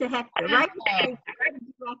talks to Hector, right?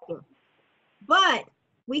 Director. But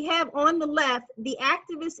we have on the left the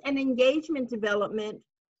activist and engagement development,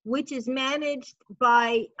 which is managed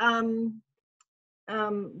by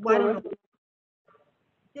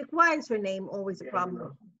why is her name always a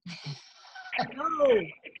problem? No.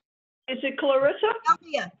 Is it Clarissa?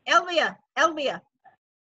 Elvia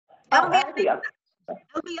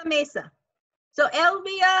Mesa. So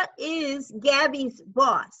Elvia is Gabby's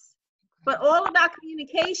boss, but all of our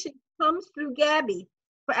communication comes through Gabby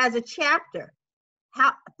as a chapter,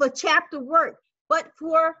 for chapter work. But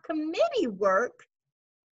for committee work,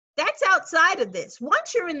 that's outside of this.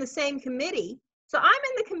 Once you're in the same committee, so I'm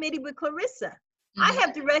in the committee with Clarissa. Mm-hmm. I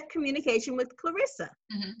have direct communication with Clarissa.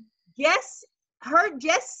 Mm-hmm.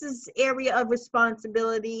 Jess's area of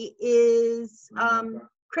responsibility is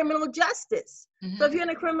criminal justice. Mm-hmm. So if you're in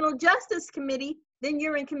a criminal justice committee, then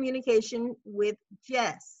you're in communication with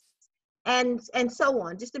Jess, and so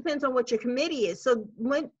on. Just depends on what your committee is. So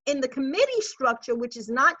when in the committee structure, which is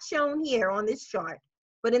not shown here on this chart,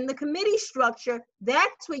 but in the committee structure,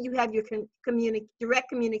 that's where you have your direct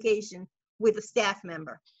communication with a staff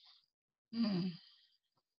member. Mm.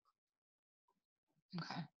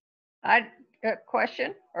 Okay. A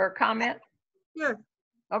question or a comment? Sure.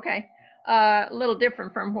 Okay. a little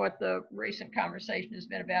different from what the recent conversation has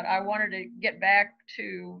been about. I wanted to get back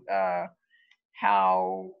to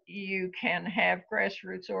how you can have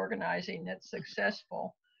grassroots organizing that's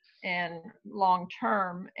successful and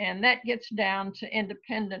long-term, and that gets down to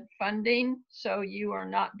independent funding. So you are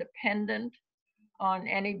not dependent on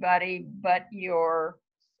anybody but your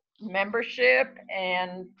membership,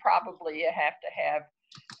 and probably you have to have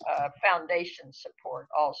foundation support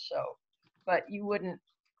also. But you wouldn't,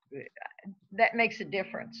 that makes a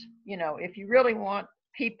difference. You know, if you really want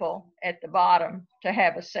people at the bottom to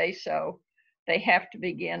have a say-so, they have to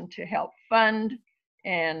begin to help fund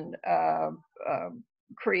and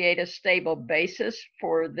create a stable basis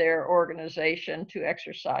for their organization to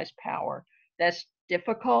exercise power. That's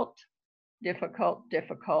difficult,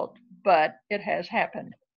 but it has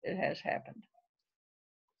happened. It has happened.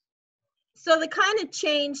 So the kind of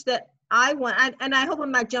change that I want, and I hope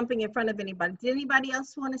I'm not jumping in front of anybody. Did anybody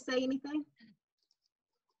else want to say anything?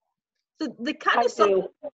 So the kind of do.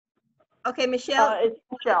 Okay, Michelle. It's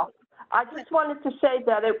Michelle. I just wanted to say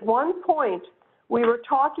that at one point we were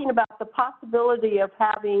talking about the possibility of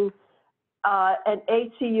having an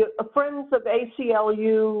ACU, Friends of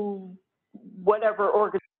ACLU, whatever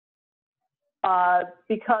organization,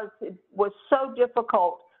 because it was so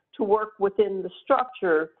difficult to work within the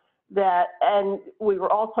structure that, and we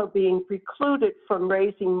were also being precluded from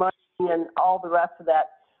raising money and all the rest of that.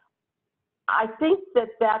 I think that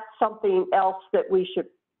that's something else that we should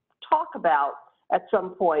talk about at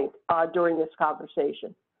some point during this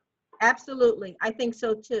conversation. Absolutely, I think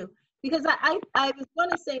so too. Because I was going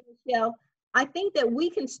to say, Michelle, I think that we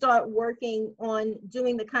can start working on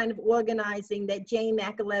doing the kind of organizing that Jane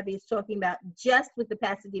McAlevey is talking about just with the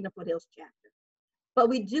Pasadena Foothills chapter. But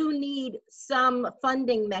we do need some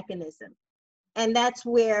funding mechanism. And that's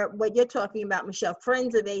where what you're talking about, Michelle,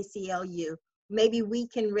 Friends of ACLU, maybe we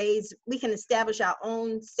can establish our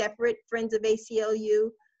own separate Friends of ACLU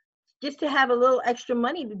just to have a little extra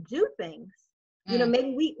money to do things. You know,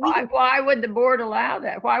 maybe we why would the board allow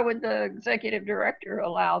that? Why would the executive director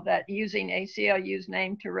allow that, using ACLU's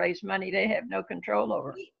name to raise money they have no control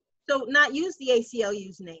over? So not use the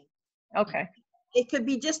ACLU's name. Okay. It could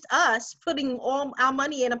be just us putting all our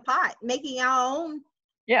money in a pot, making our own.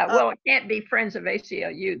 Yeah, well, it can't be Friends of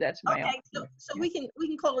ACLU. That's my okay. So we can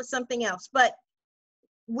call it something else, but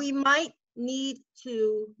we might need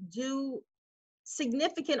to do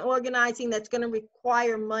significant organizing that's going to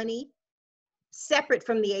require money separate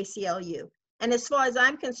from the ACLU. And as far as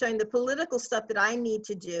I'm concerned, the political stuff that I need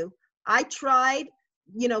to do, I tried,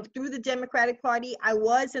 you know, through the Democratic Party. I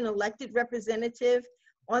was an elected representative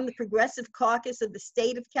on the Progressive Caucus of the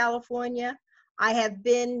state of California. I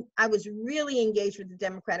was really engaged with the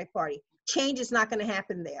Democratic Party. Change is not going to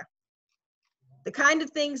happen there. The kind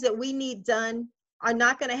of things that we need done are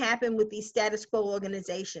not going to happen with these status quo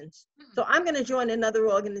organizations. So I'm going to join another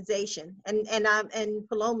organization, and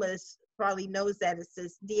Paloma probably knows that. It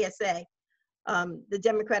says DSA, the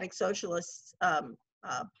Democratic Socialist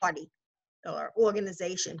Party or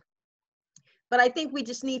organization. But I think we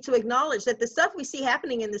just need to acknowledge that the stuff we see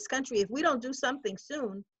happening in this country, if we don't do something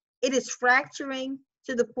soon, it is fracturing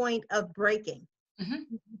to the point of breaking.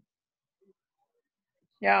 Mm-hmm.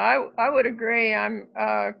 Yeah, I would agree.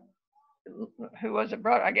 Who was it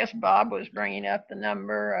brought? I guess Bob was bringing up the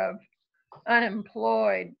number of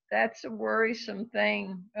unemployed. That's a worrisome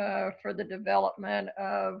thing for the development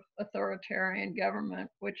of authoritarian government,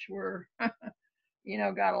 which we're, you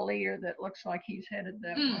know, got a leader that looks like he's headed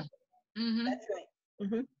that way. Mm-hmm. That's right.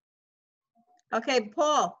 Mm-hmm. Okay,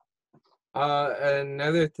 Paul.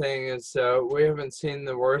 Another thing is we haven't seen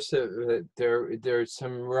the worst of it. There's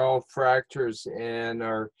some real fractures in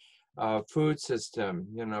our food system.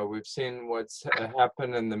 You know, we've seen what's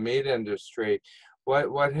happened in the meat industry.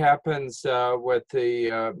 What happens with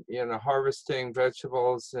the you know, harvesting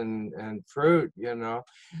vegetables and fruit? You know,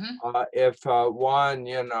 if one,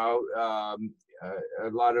 you know, a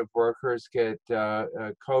lot of workers get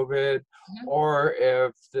COVID, or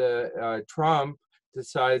if the Trump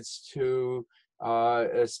decides to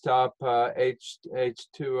stop H2A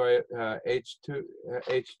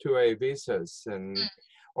visas, and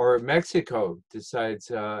or Mexico decides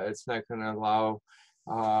it's not going to allow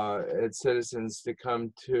its citizens to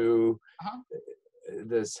come to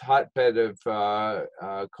this hotbed of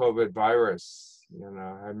COVID virus. You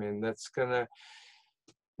know, I mean, that's going to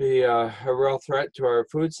be a real threat to our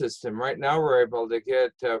food system. Right now, we're able to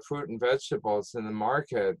get fruit and vegetables in the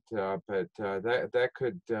market, but that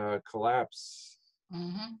could collapse.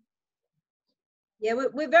 Mm-hmm. Yeah,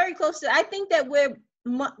 we're very close to. I think that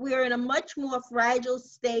we're in a much more fragile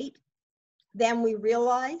state than we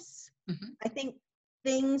realize. Mm-hmm. I think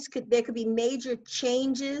there could be major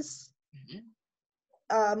changes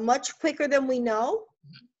much quicker than we know.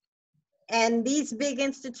 And these big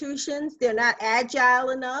institutions, they're not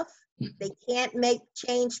agile enough. They can't make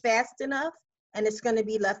change fast enough, and it's going to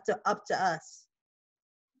be left up to us.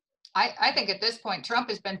 I think at this point, Trump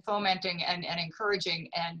has been fomenting and encouraging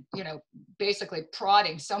and, you know, basically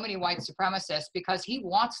prodding so many white supremacists because he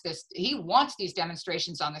wants this, he wants these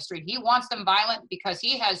demonstrations on the street. He wants them violent because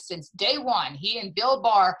he has, since day one, he and Bill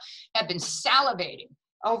Barr have been salivating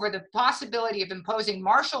over the possibility of imposing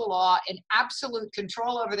martial law and absolute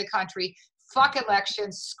control over the country. Fuck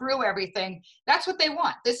elections, screw everything. That's what they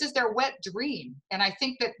want. This is their wet dream. And I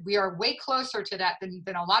think that we are way closer to that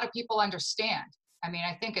than a lot of people understand. I mean,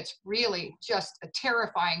 I think it's really just a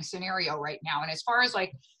terrifying scenario right now. And as far as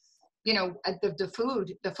like, you know, the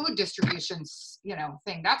food distributions, you know,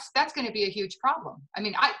 thing, that's going to be a huge problem. I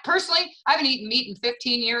mean, I personally, I haven't eaten meat in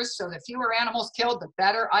 15 years. So the fewer animals killed, the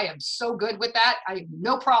better. I am so good with that. I have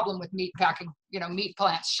no problem with meat packing, you know, meat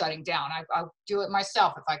plants shutting down. I'll do it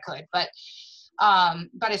myself if I could. But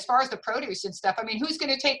as far as the produce and stuff, I mean, who's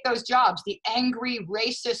going to take those jobs? The angry,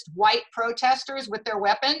 racist, white protesters with their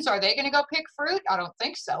weapons? Are they going to go pick fruit? I don't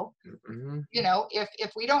think so. Mm-hmm. You know,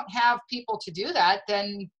 if we don't have people to do that,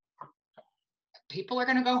 then people are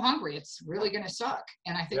going to go hungry. It's really going to suck.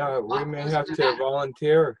 And I think we may have to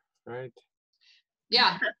volunteer, right?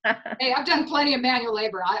 Yeah. Hey, I've done plenty of manual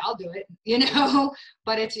labor. I'll do it, you know,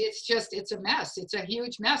 but it's a mess. It's a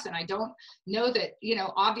huge mess. And I don't know that, you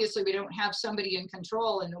know, obviously we don't have somebody in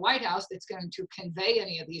control in the White House that's going to convey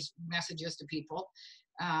any of these messages to people.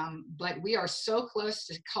 But we are so close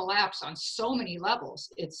to collapse on so many levels.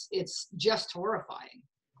 It's just horrifying.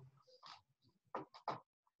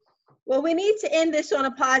 Well, we need to end this on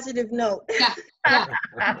a positive note. Yeah.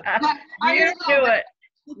 You do it.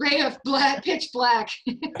 Ray of black, pitch black.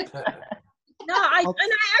 No, I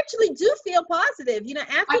actually do feel positive. You know,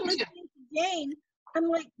 after listening to Jane, I'm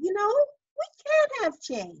like, you know, we can have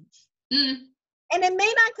change. Mm. And it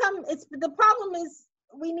may not come, the problem is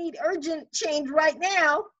we need urgent change right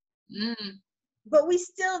now. Mm. But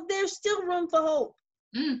there's still room for hope.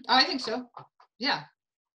 I think so. Yeah.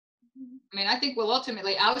 I mean, I think we'll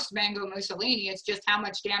ultimately oust Mango Mussolini. It's just how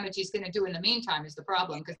much damage he's going to do in the meantime is the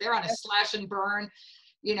problem, because they're on a slash and burn,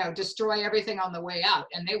 you know, destroy everything on the way out,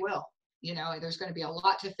 and they will. You know, there's going to be a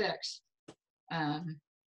lot to fix.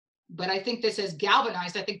 But I think this has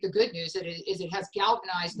galvanized. I think the good news is it has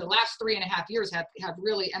galvanized. The last 3.5 years have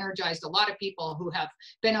really energized a lot of people who have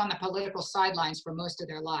been on the political sidelines for most of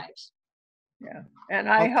their lives. Yeah, and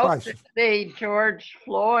I hope that the George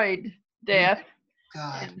Floyd death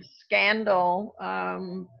and scandal,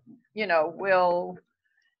 you know, will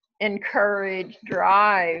encourage,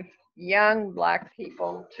 drive young Black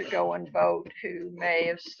people to go and vote who may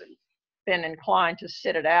have been inclined to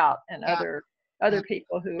sit it out, and other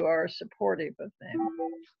people who are supportive of them.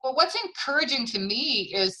 Well, what's encouraging to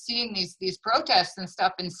me is seeing these protests and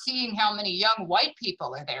stuff, and seeing how many young white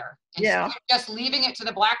people are there. Instead of just leaving it to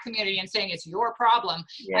the Black community and saying it's your problem.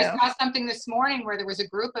 I saw something this morning where there was a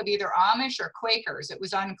group of either Amish or Quakers. It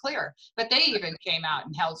was unclear, but they even came out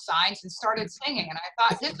and held signs and started singing. And I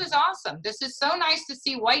thought, this is awesome. This is so nice to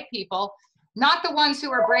see white people, not the ones who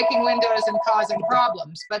are breaking windows and causing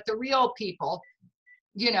problems, but the real people,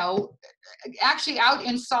 you know, actually out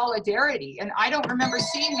in solidarity. And I don't remember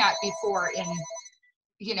seeing that before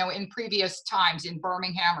in previous times in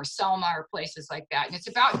Birmingham or Selma or places like that. And it's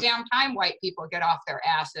about damn time white people get off their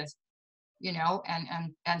asses, you know,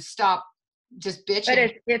 and stop just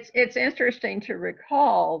bitching. But it's interesting to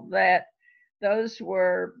recall that those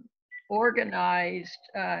were organized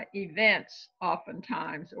events,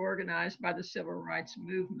 oftentimes organized by the civil rights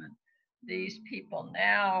movement. These people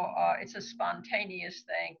now, it's a spontaneous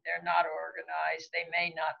thing. They're not organized. They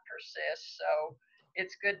may not persist. So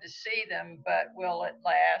it's good to see them, but will it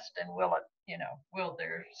last? And will it, you know, will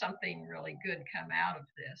there something really good come out of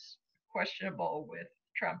this? Questionable with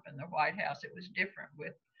Trump in the White House. It was different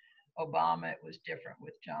with Obama. It was different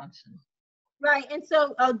with Johnson. Right. And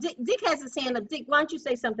so Dick has his hand up. Dick, why don't you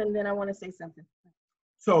say something, then I want to say something.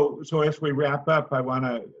 So as we wrap up, I want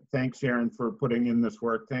to thank Sharon for putting in this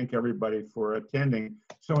work. Thank everybody for attending.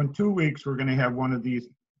 So in 2 weeks, we're going to have one of these,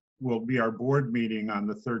 will be our board meeting on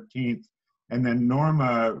the 13th. And then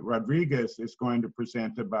Norma Rodriguez is going to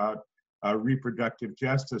present about reproductive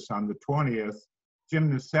justice on the 20th.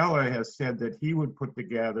 Jim Nacella has said that he would put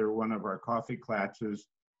together one of our coffee clatches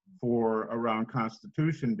for around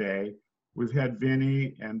Constitution Day. We've had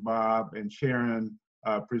Vinny and Bob and Sharon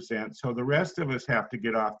present. So the rest of us have to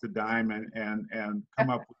get off the dime and come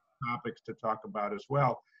up with topics to talk about as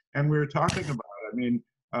well. And we were talking about, I mean,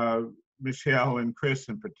 Michelle and Chris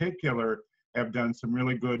in particular have done some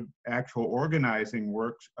really good actual organizing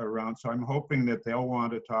work around. So I'm hoping that they'll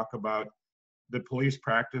want to talk about the police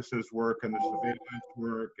practices work and the surveillance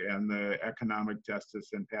work and the economic justice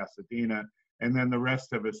in Pasadena, and then the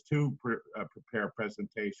rest of us too prepare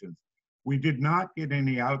presentations. We did not get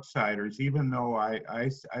any outsiders, even though I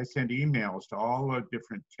sent emails to all the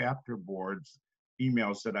different chapter boards,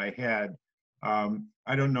 emails that I had.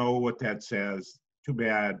 I don't know what that says, too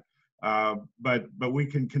bad. But we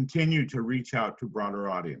can continue to reach out to broader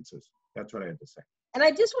audiences. That's what I had to say. And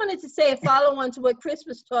I just wanted to say a follow-on to what Chris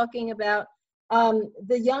was talking about.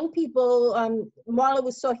 The young people, Marla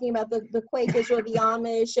was talking about the Quakers or the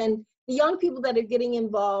Amish, and the young people that are getting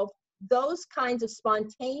involved, those kinds of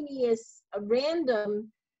spontaneous,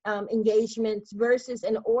 random engagements versus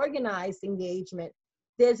an organized engagement.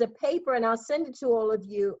 There's a paper, and I'll send it to all of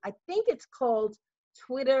you. I think it's called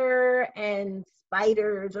Twitter and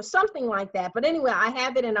Spiders or something like that. But anyway, I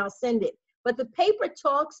have it and I'll send it. But the paper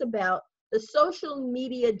talks about the social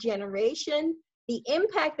media generation, the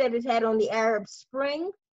impact that it had on the Arab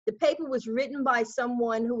Spring. The paper was written by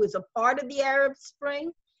someone who was a part of the Arab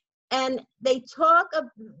Spring. And they talk of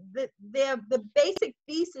the basic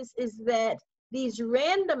thesis is that these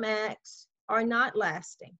random acts are not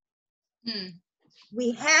lasting.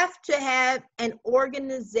 We have to have an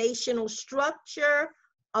organizational structure,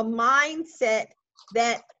 a mindset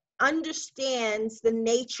that understands the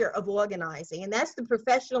nature of organizing. And that's the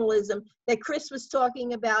professionalism that Chris was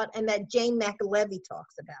talking about and that Jane McAlevey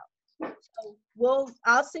talks about. So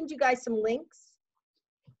I'll send you guys some links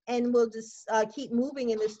and we'll just keep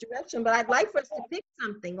moving in this direction. But I'd like for us to pick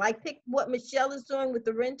something, like pick what Michelle is doing with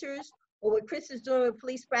the renters or what Chris is doing with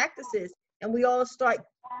police practices. And we all start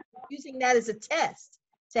using that as a test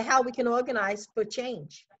to how we can organize for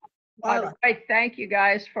change. By the way, thank you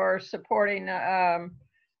guys for supporting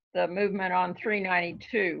the movement on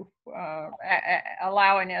 392,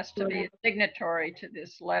 allowing us to be a signatory to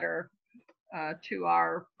this letter to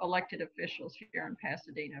our elected officials here in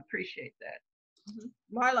Pasadena. Appreciate that.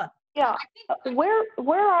 Marla. Yeah,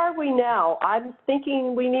 where are we now? I'm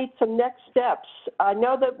thinking we need some next steps. I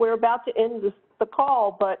know that we're about to end the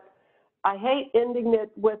call, but I hate ending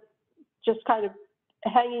it with just kind of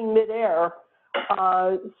hanging midair.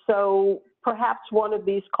 So perhaps one of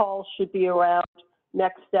these calls should be around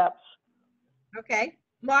next steps. Okay,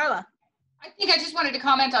 Marla. I think I just wanted to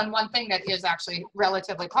comment on one thing that is actually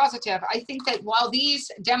relatively positive. I think that while these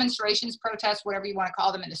demonstrations, protests, whatever you want to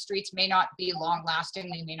call them in the streets may not be long lasting,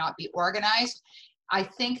 they may not be organized, I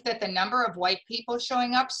think that the number of white people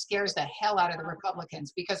showing up scares the hell out of the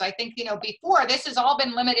Republicans, because I think, you know, before this has all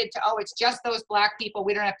been limited to, oh, it's just those black people,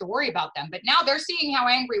 we don't have to worry about them. But now they're seeing how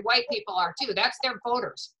angry white people are too. That's their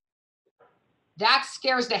voters. That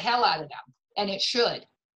scares the hell out of them, and it should.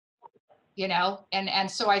 You know, and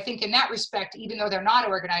so I think in that respect, even though they're not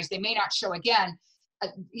organized, they may not show again.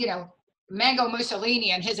 You know, Mango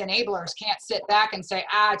Mussolini and his enablers can't sit back and say,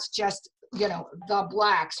 it's just, you know, the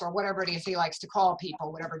blacks or whatever it is he likes to call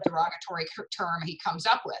people, whatever derogatory term he comes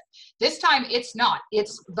up with. This time it's not,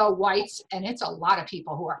 it's the whites, and it's a lot of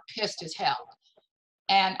people who are pissed as hell.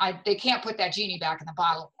 And they can't put that genie back in the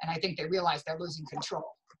bottle, and I think they realize they're losing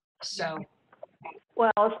control. So.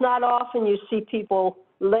 Well, it's not often you see people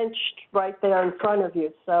lynched right there in front of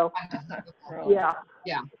you. So, yeah.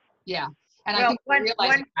 And well, I think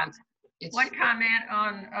one comment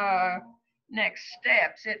on next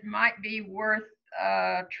steps. It might be worth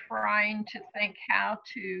trying to think how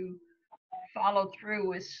to follow through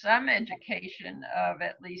with some education of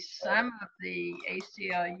at least some of the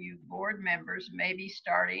ACLU board members, maybe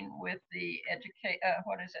starting with the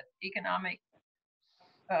Economic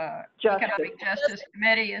Justice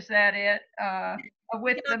Committee, is that it?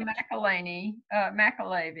 With the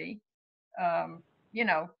McAlevey, you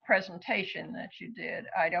know, presentation that you did.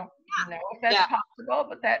 I don't know if that's possible,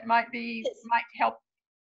 but that might help.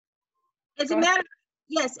 As a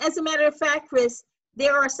matter of fact, Chris,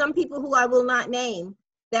 there are some people who I will not name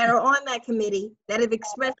that are on that committee that have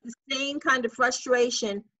expressed the same kind of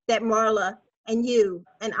frustration that Marla and you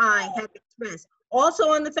and I have expressed. Also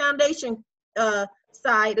on the foundation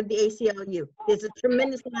side of the ACLU, there's a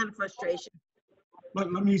tremendous amount of frustration.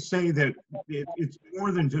 But let me say that it's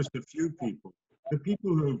more than just a few people. The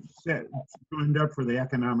people who have joined up for the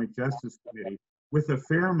Economic Justice Committee with a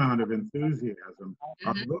fair amount of enthusiasm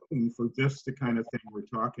are looking for just the kind of thing we're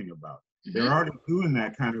talking about. They're already doing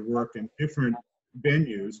that kind of work in different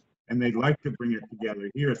venues, and they'd like to bring it together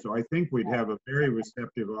here. So I think we'd have a very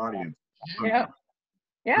receptive audience. Yeah,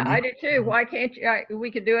 I do too. Why can't you? We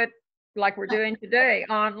could do it like we're doing today,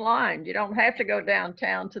 online. You don't have to go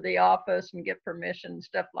downtown to the office and get permission,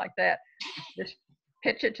 stuff like that. Just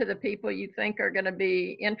pitch it to the people you think are going to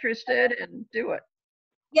be interested and do it.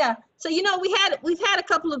 Yeah. So, you know, we've had a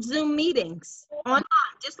couple of Zoom meetings online,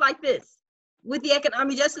 just like this, with the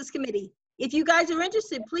Economic Justice Committee. If you guys are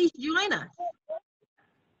interested, please join us.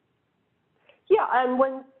 Yeah, and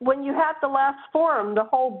when you had the last forum, the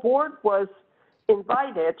whole board was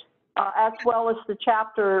invited, as well as the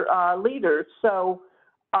chapter leaders. So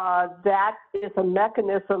that is a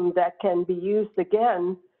mechanism that can be used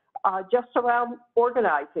again, just around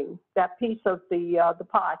organizing that piece of the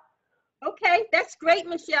pie. Okay, that's great,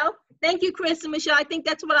 Michelle. Thank you, Chris and Michelle. I think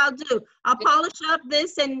that's what I'll do. I'll polish up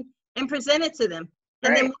this and present it to them.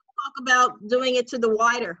 And then we'll talk about doing it to the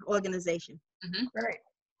wider organization. Great.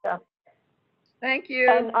 Yeah. Thank you.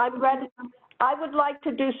 And I'm ready. I would like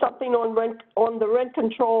to do something on the rent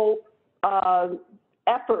control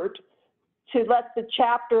effort to let the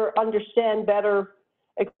chapter understand better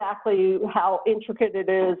exactly how intricate it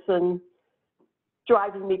is and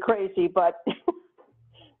driving me crazy. But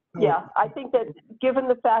yeah, I think that given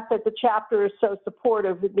the fact that the chapter is so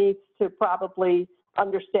supportive, it needs to probably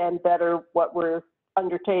understand better what we're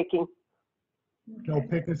undertaking. So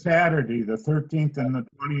pick a Saturday, the 13th and the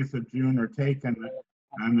 20th of June are taken,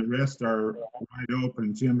 and the rest are wide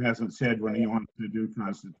open. Jim hasn't said when he wants to do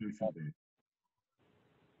Constitution Day.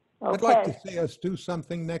 Okay. I'd like to see us do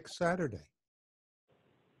something next Saturday.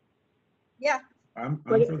 Yeah. I'm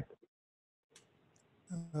Wait. for-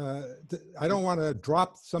 I don't want to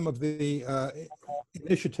drop some of the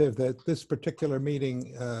initiative that this particular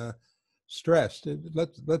meeting stressed.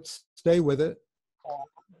 Let's stay with it.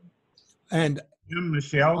 And Jim,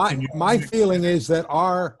 Michelle, can you? my feeling is that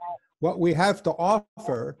what we have to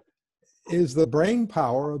offer is the brain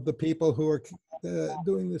power of the people who are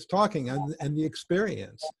doing this talking and the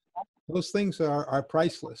experience. Those things are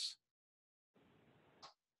priceless.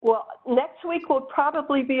 Well, next week will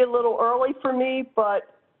probably be a little early for me, but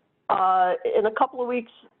in a couple of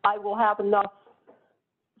weeks, I will have enough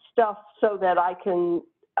stuff so that I can,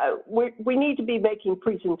 we need to be making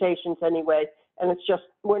presentations anyway, and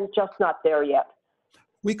we're just not there yet.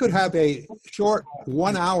 We could have a short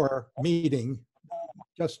 1-hour meeting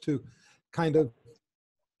just to kind of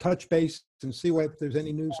touch base and see if there's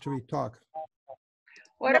any news to talk.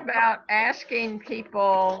 What about asking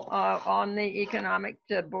people on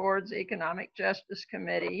the board's Economic Justice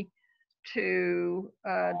Committee to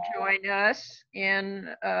join us in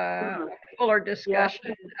a fuller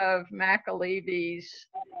discussion of McAlevy's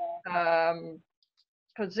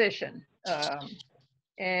position,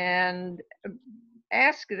 and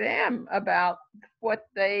ask them about what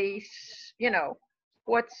they,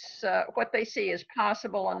 what they see as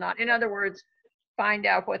possible and not. In other words, find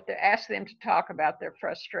out ask them to talk about their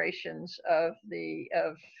frustrations of the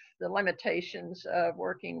limitations of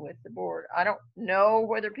working with the board. I don't know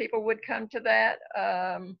whether people would come to that,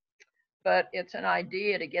 but it's an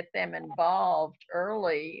idea to get them involved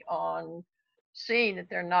early on, seeing that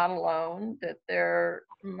they're not alone, that there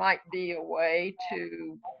might be a way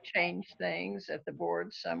to change things at the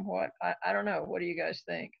board somewhat. I don't know. What do you guys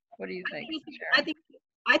think? What do you think, Sharon?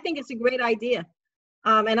 I think it's a great idea.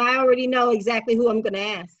 And I already know exactly who I'm going to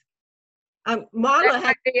ask. Marla That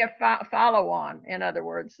might be a follow-on, in other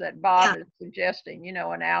words, that Bob is suggesting,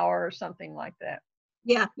 an hour or something like that.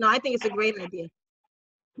 Yeah, no, I think it's a great idea.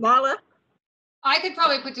 Marla? I could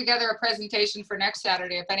probably put together a presentation for next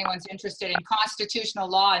Saturday if anyone's interested in constitutional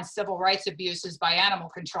law and civil rights abuses by animal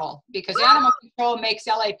control, because animal control makes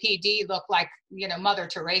LAPD look like, Mother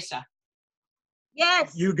Teresa.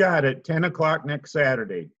 Yes. You got it. 10 o'clock next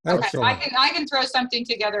Saturday. Okay, I can throw something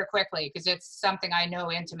together quickly because it's something I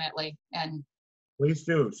know intimately. And please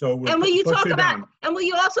do. So we'll and will you push talk it about? on. And will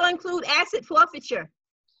you also include asset forfeiture?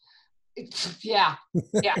 Yeah,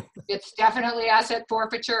 it's definitely asset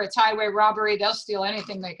forfeiture. It's highway robbery. They'll steal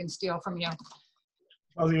anything they can steal from you.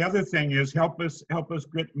 Well, the other thing is help us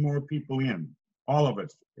get more people in. All of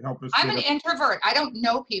us. Help us. I'm an introvert. I don't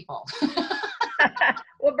know people.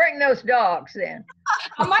 We'll bring those dogs then.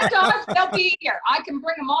 Oh, my dogs, they'll be here. I can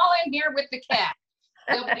bring them all in here with the cat.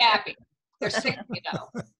 They'll be happy. They're sick,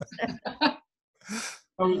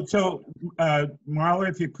 So, Marla,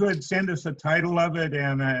 if you could send us a title of it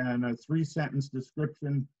and a 3-sentence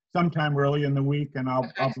description sometime early in the week, and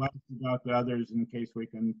I'll blast about the others in case we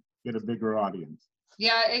can get a bigger audience.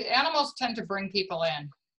 Yeah, animals tend to bring people in.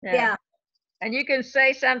 Yeah. And you can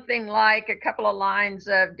say something like a couple of lines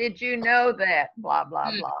of, did you know that, blah,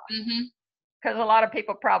 blah, blah. Because a lot of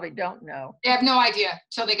people probably don't know. They have no idea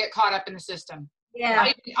until they get caught up in the system.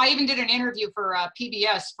 Yeah. I even did an interview for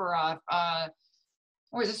PBS for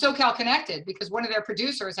Or is it SoCal Connected? Because one of their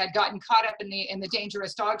producers had gotten caught up in the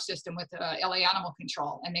dangerous dog system with LA Animal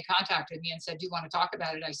Control, and they contacted me and said, "Do you want to talk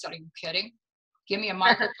about it?" I said, "Are you kidding? Give me a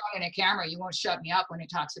microphone and a camera. You won't shut me up when it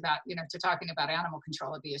talks about, to talking about animal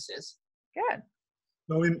control abuses." Good.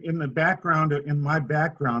 So in the background, in my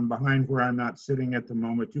background, behind where I'm not sitting at the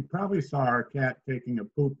moment, you probably saw our cat taking a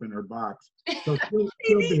poop in her box. So she'll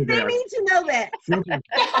be They there. need to know that. She'll be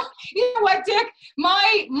You know what, Dick?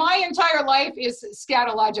 My entire life is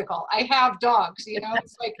scatological. I have dogs,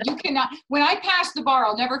 it's like you cannot, when I passed the bar,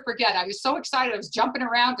 I'll never forget. I was so excited. I was jumping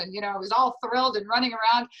around and, I was all thrilled and running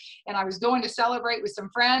around, and I was going to celebrate with some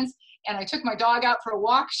friends. And I took my dog out for a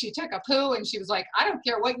walk. She took a poo and she was like, "I don't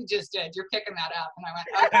care what you just did. You're picking that up." And I went,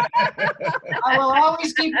 "Okay. I will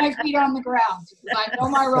always keep my feet on the ground because I know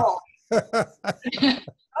my role."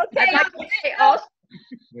 Okay.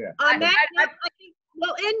 Yeah. On that note, I think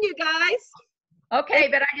we'll end, you guys. Okay,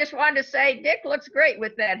 but I just wanted to say, Dick looks great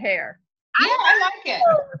with that hair. Yeah, I like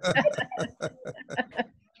it.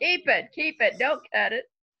 Keep it. Don't cut it.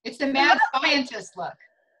 It's the mad scientist look.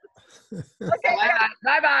 Okay,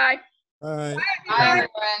 bye-bye. All right. Bye,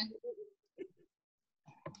 everyone.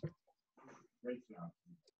 Great job.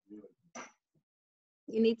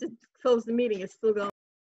 You need to close the meeting. It's still going.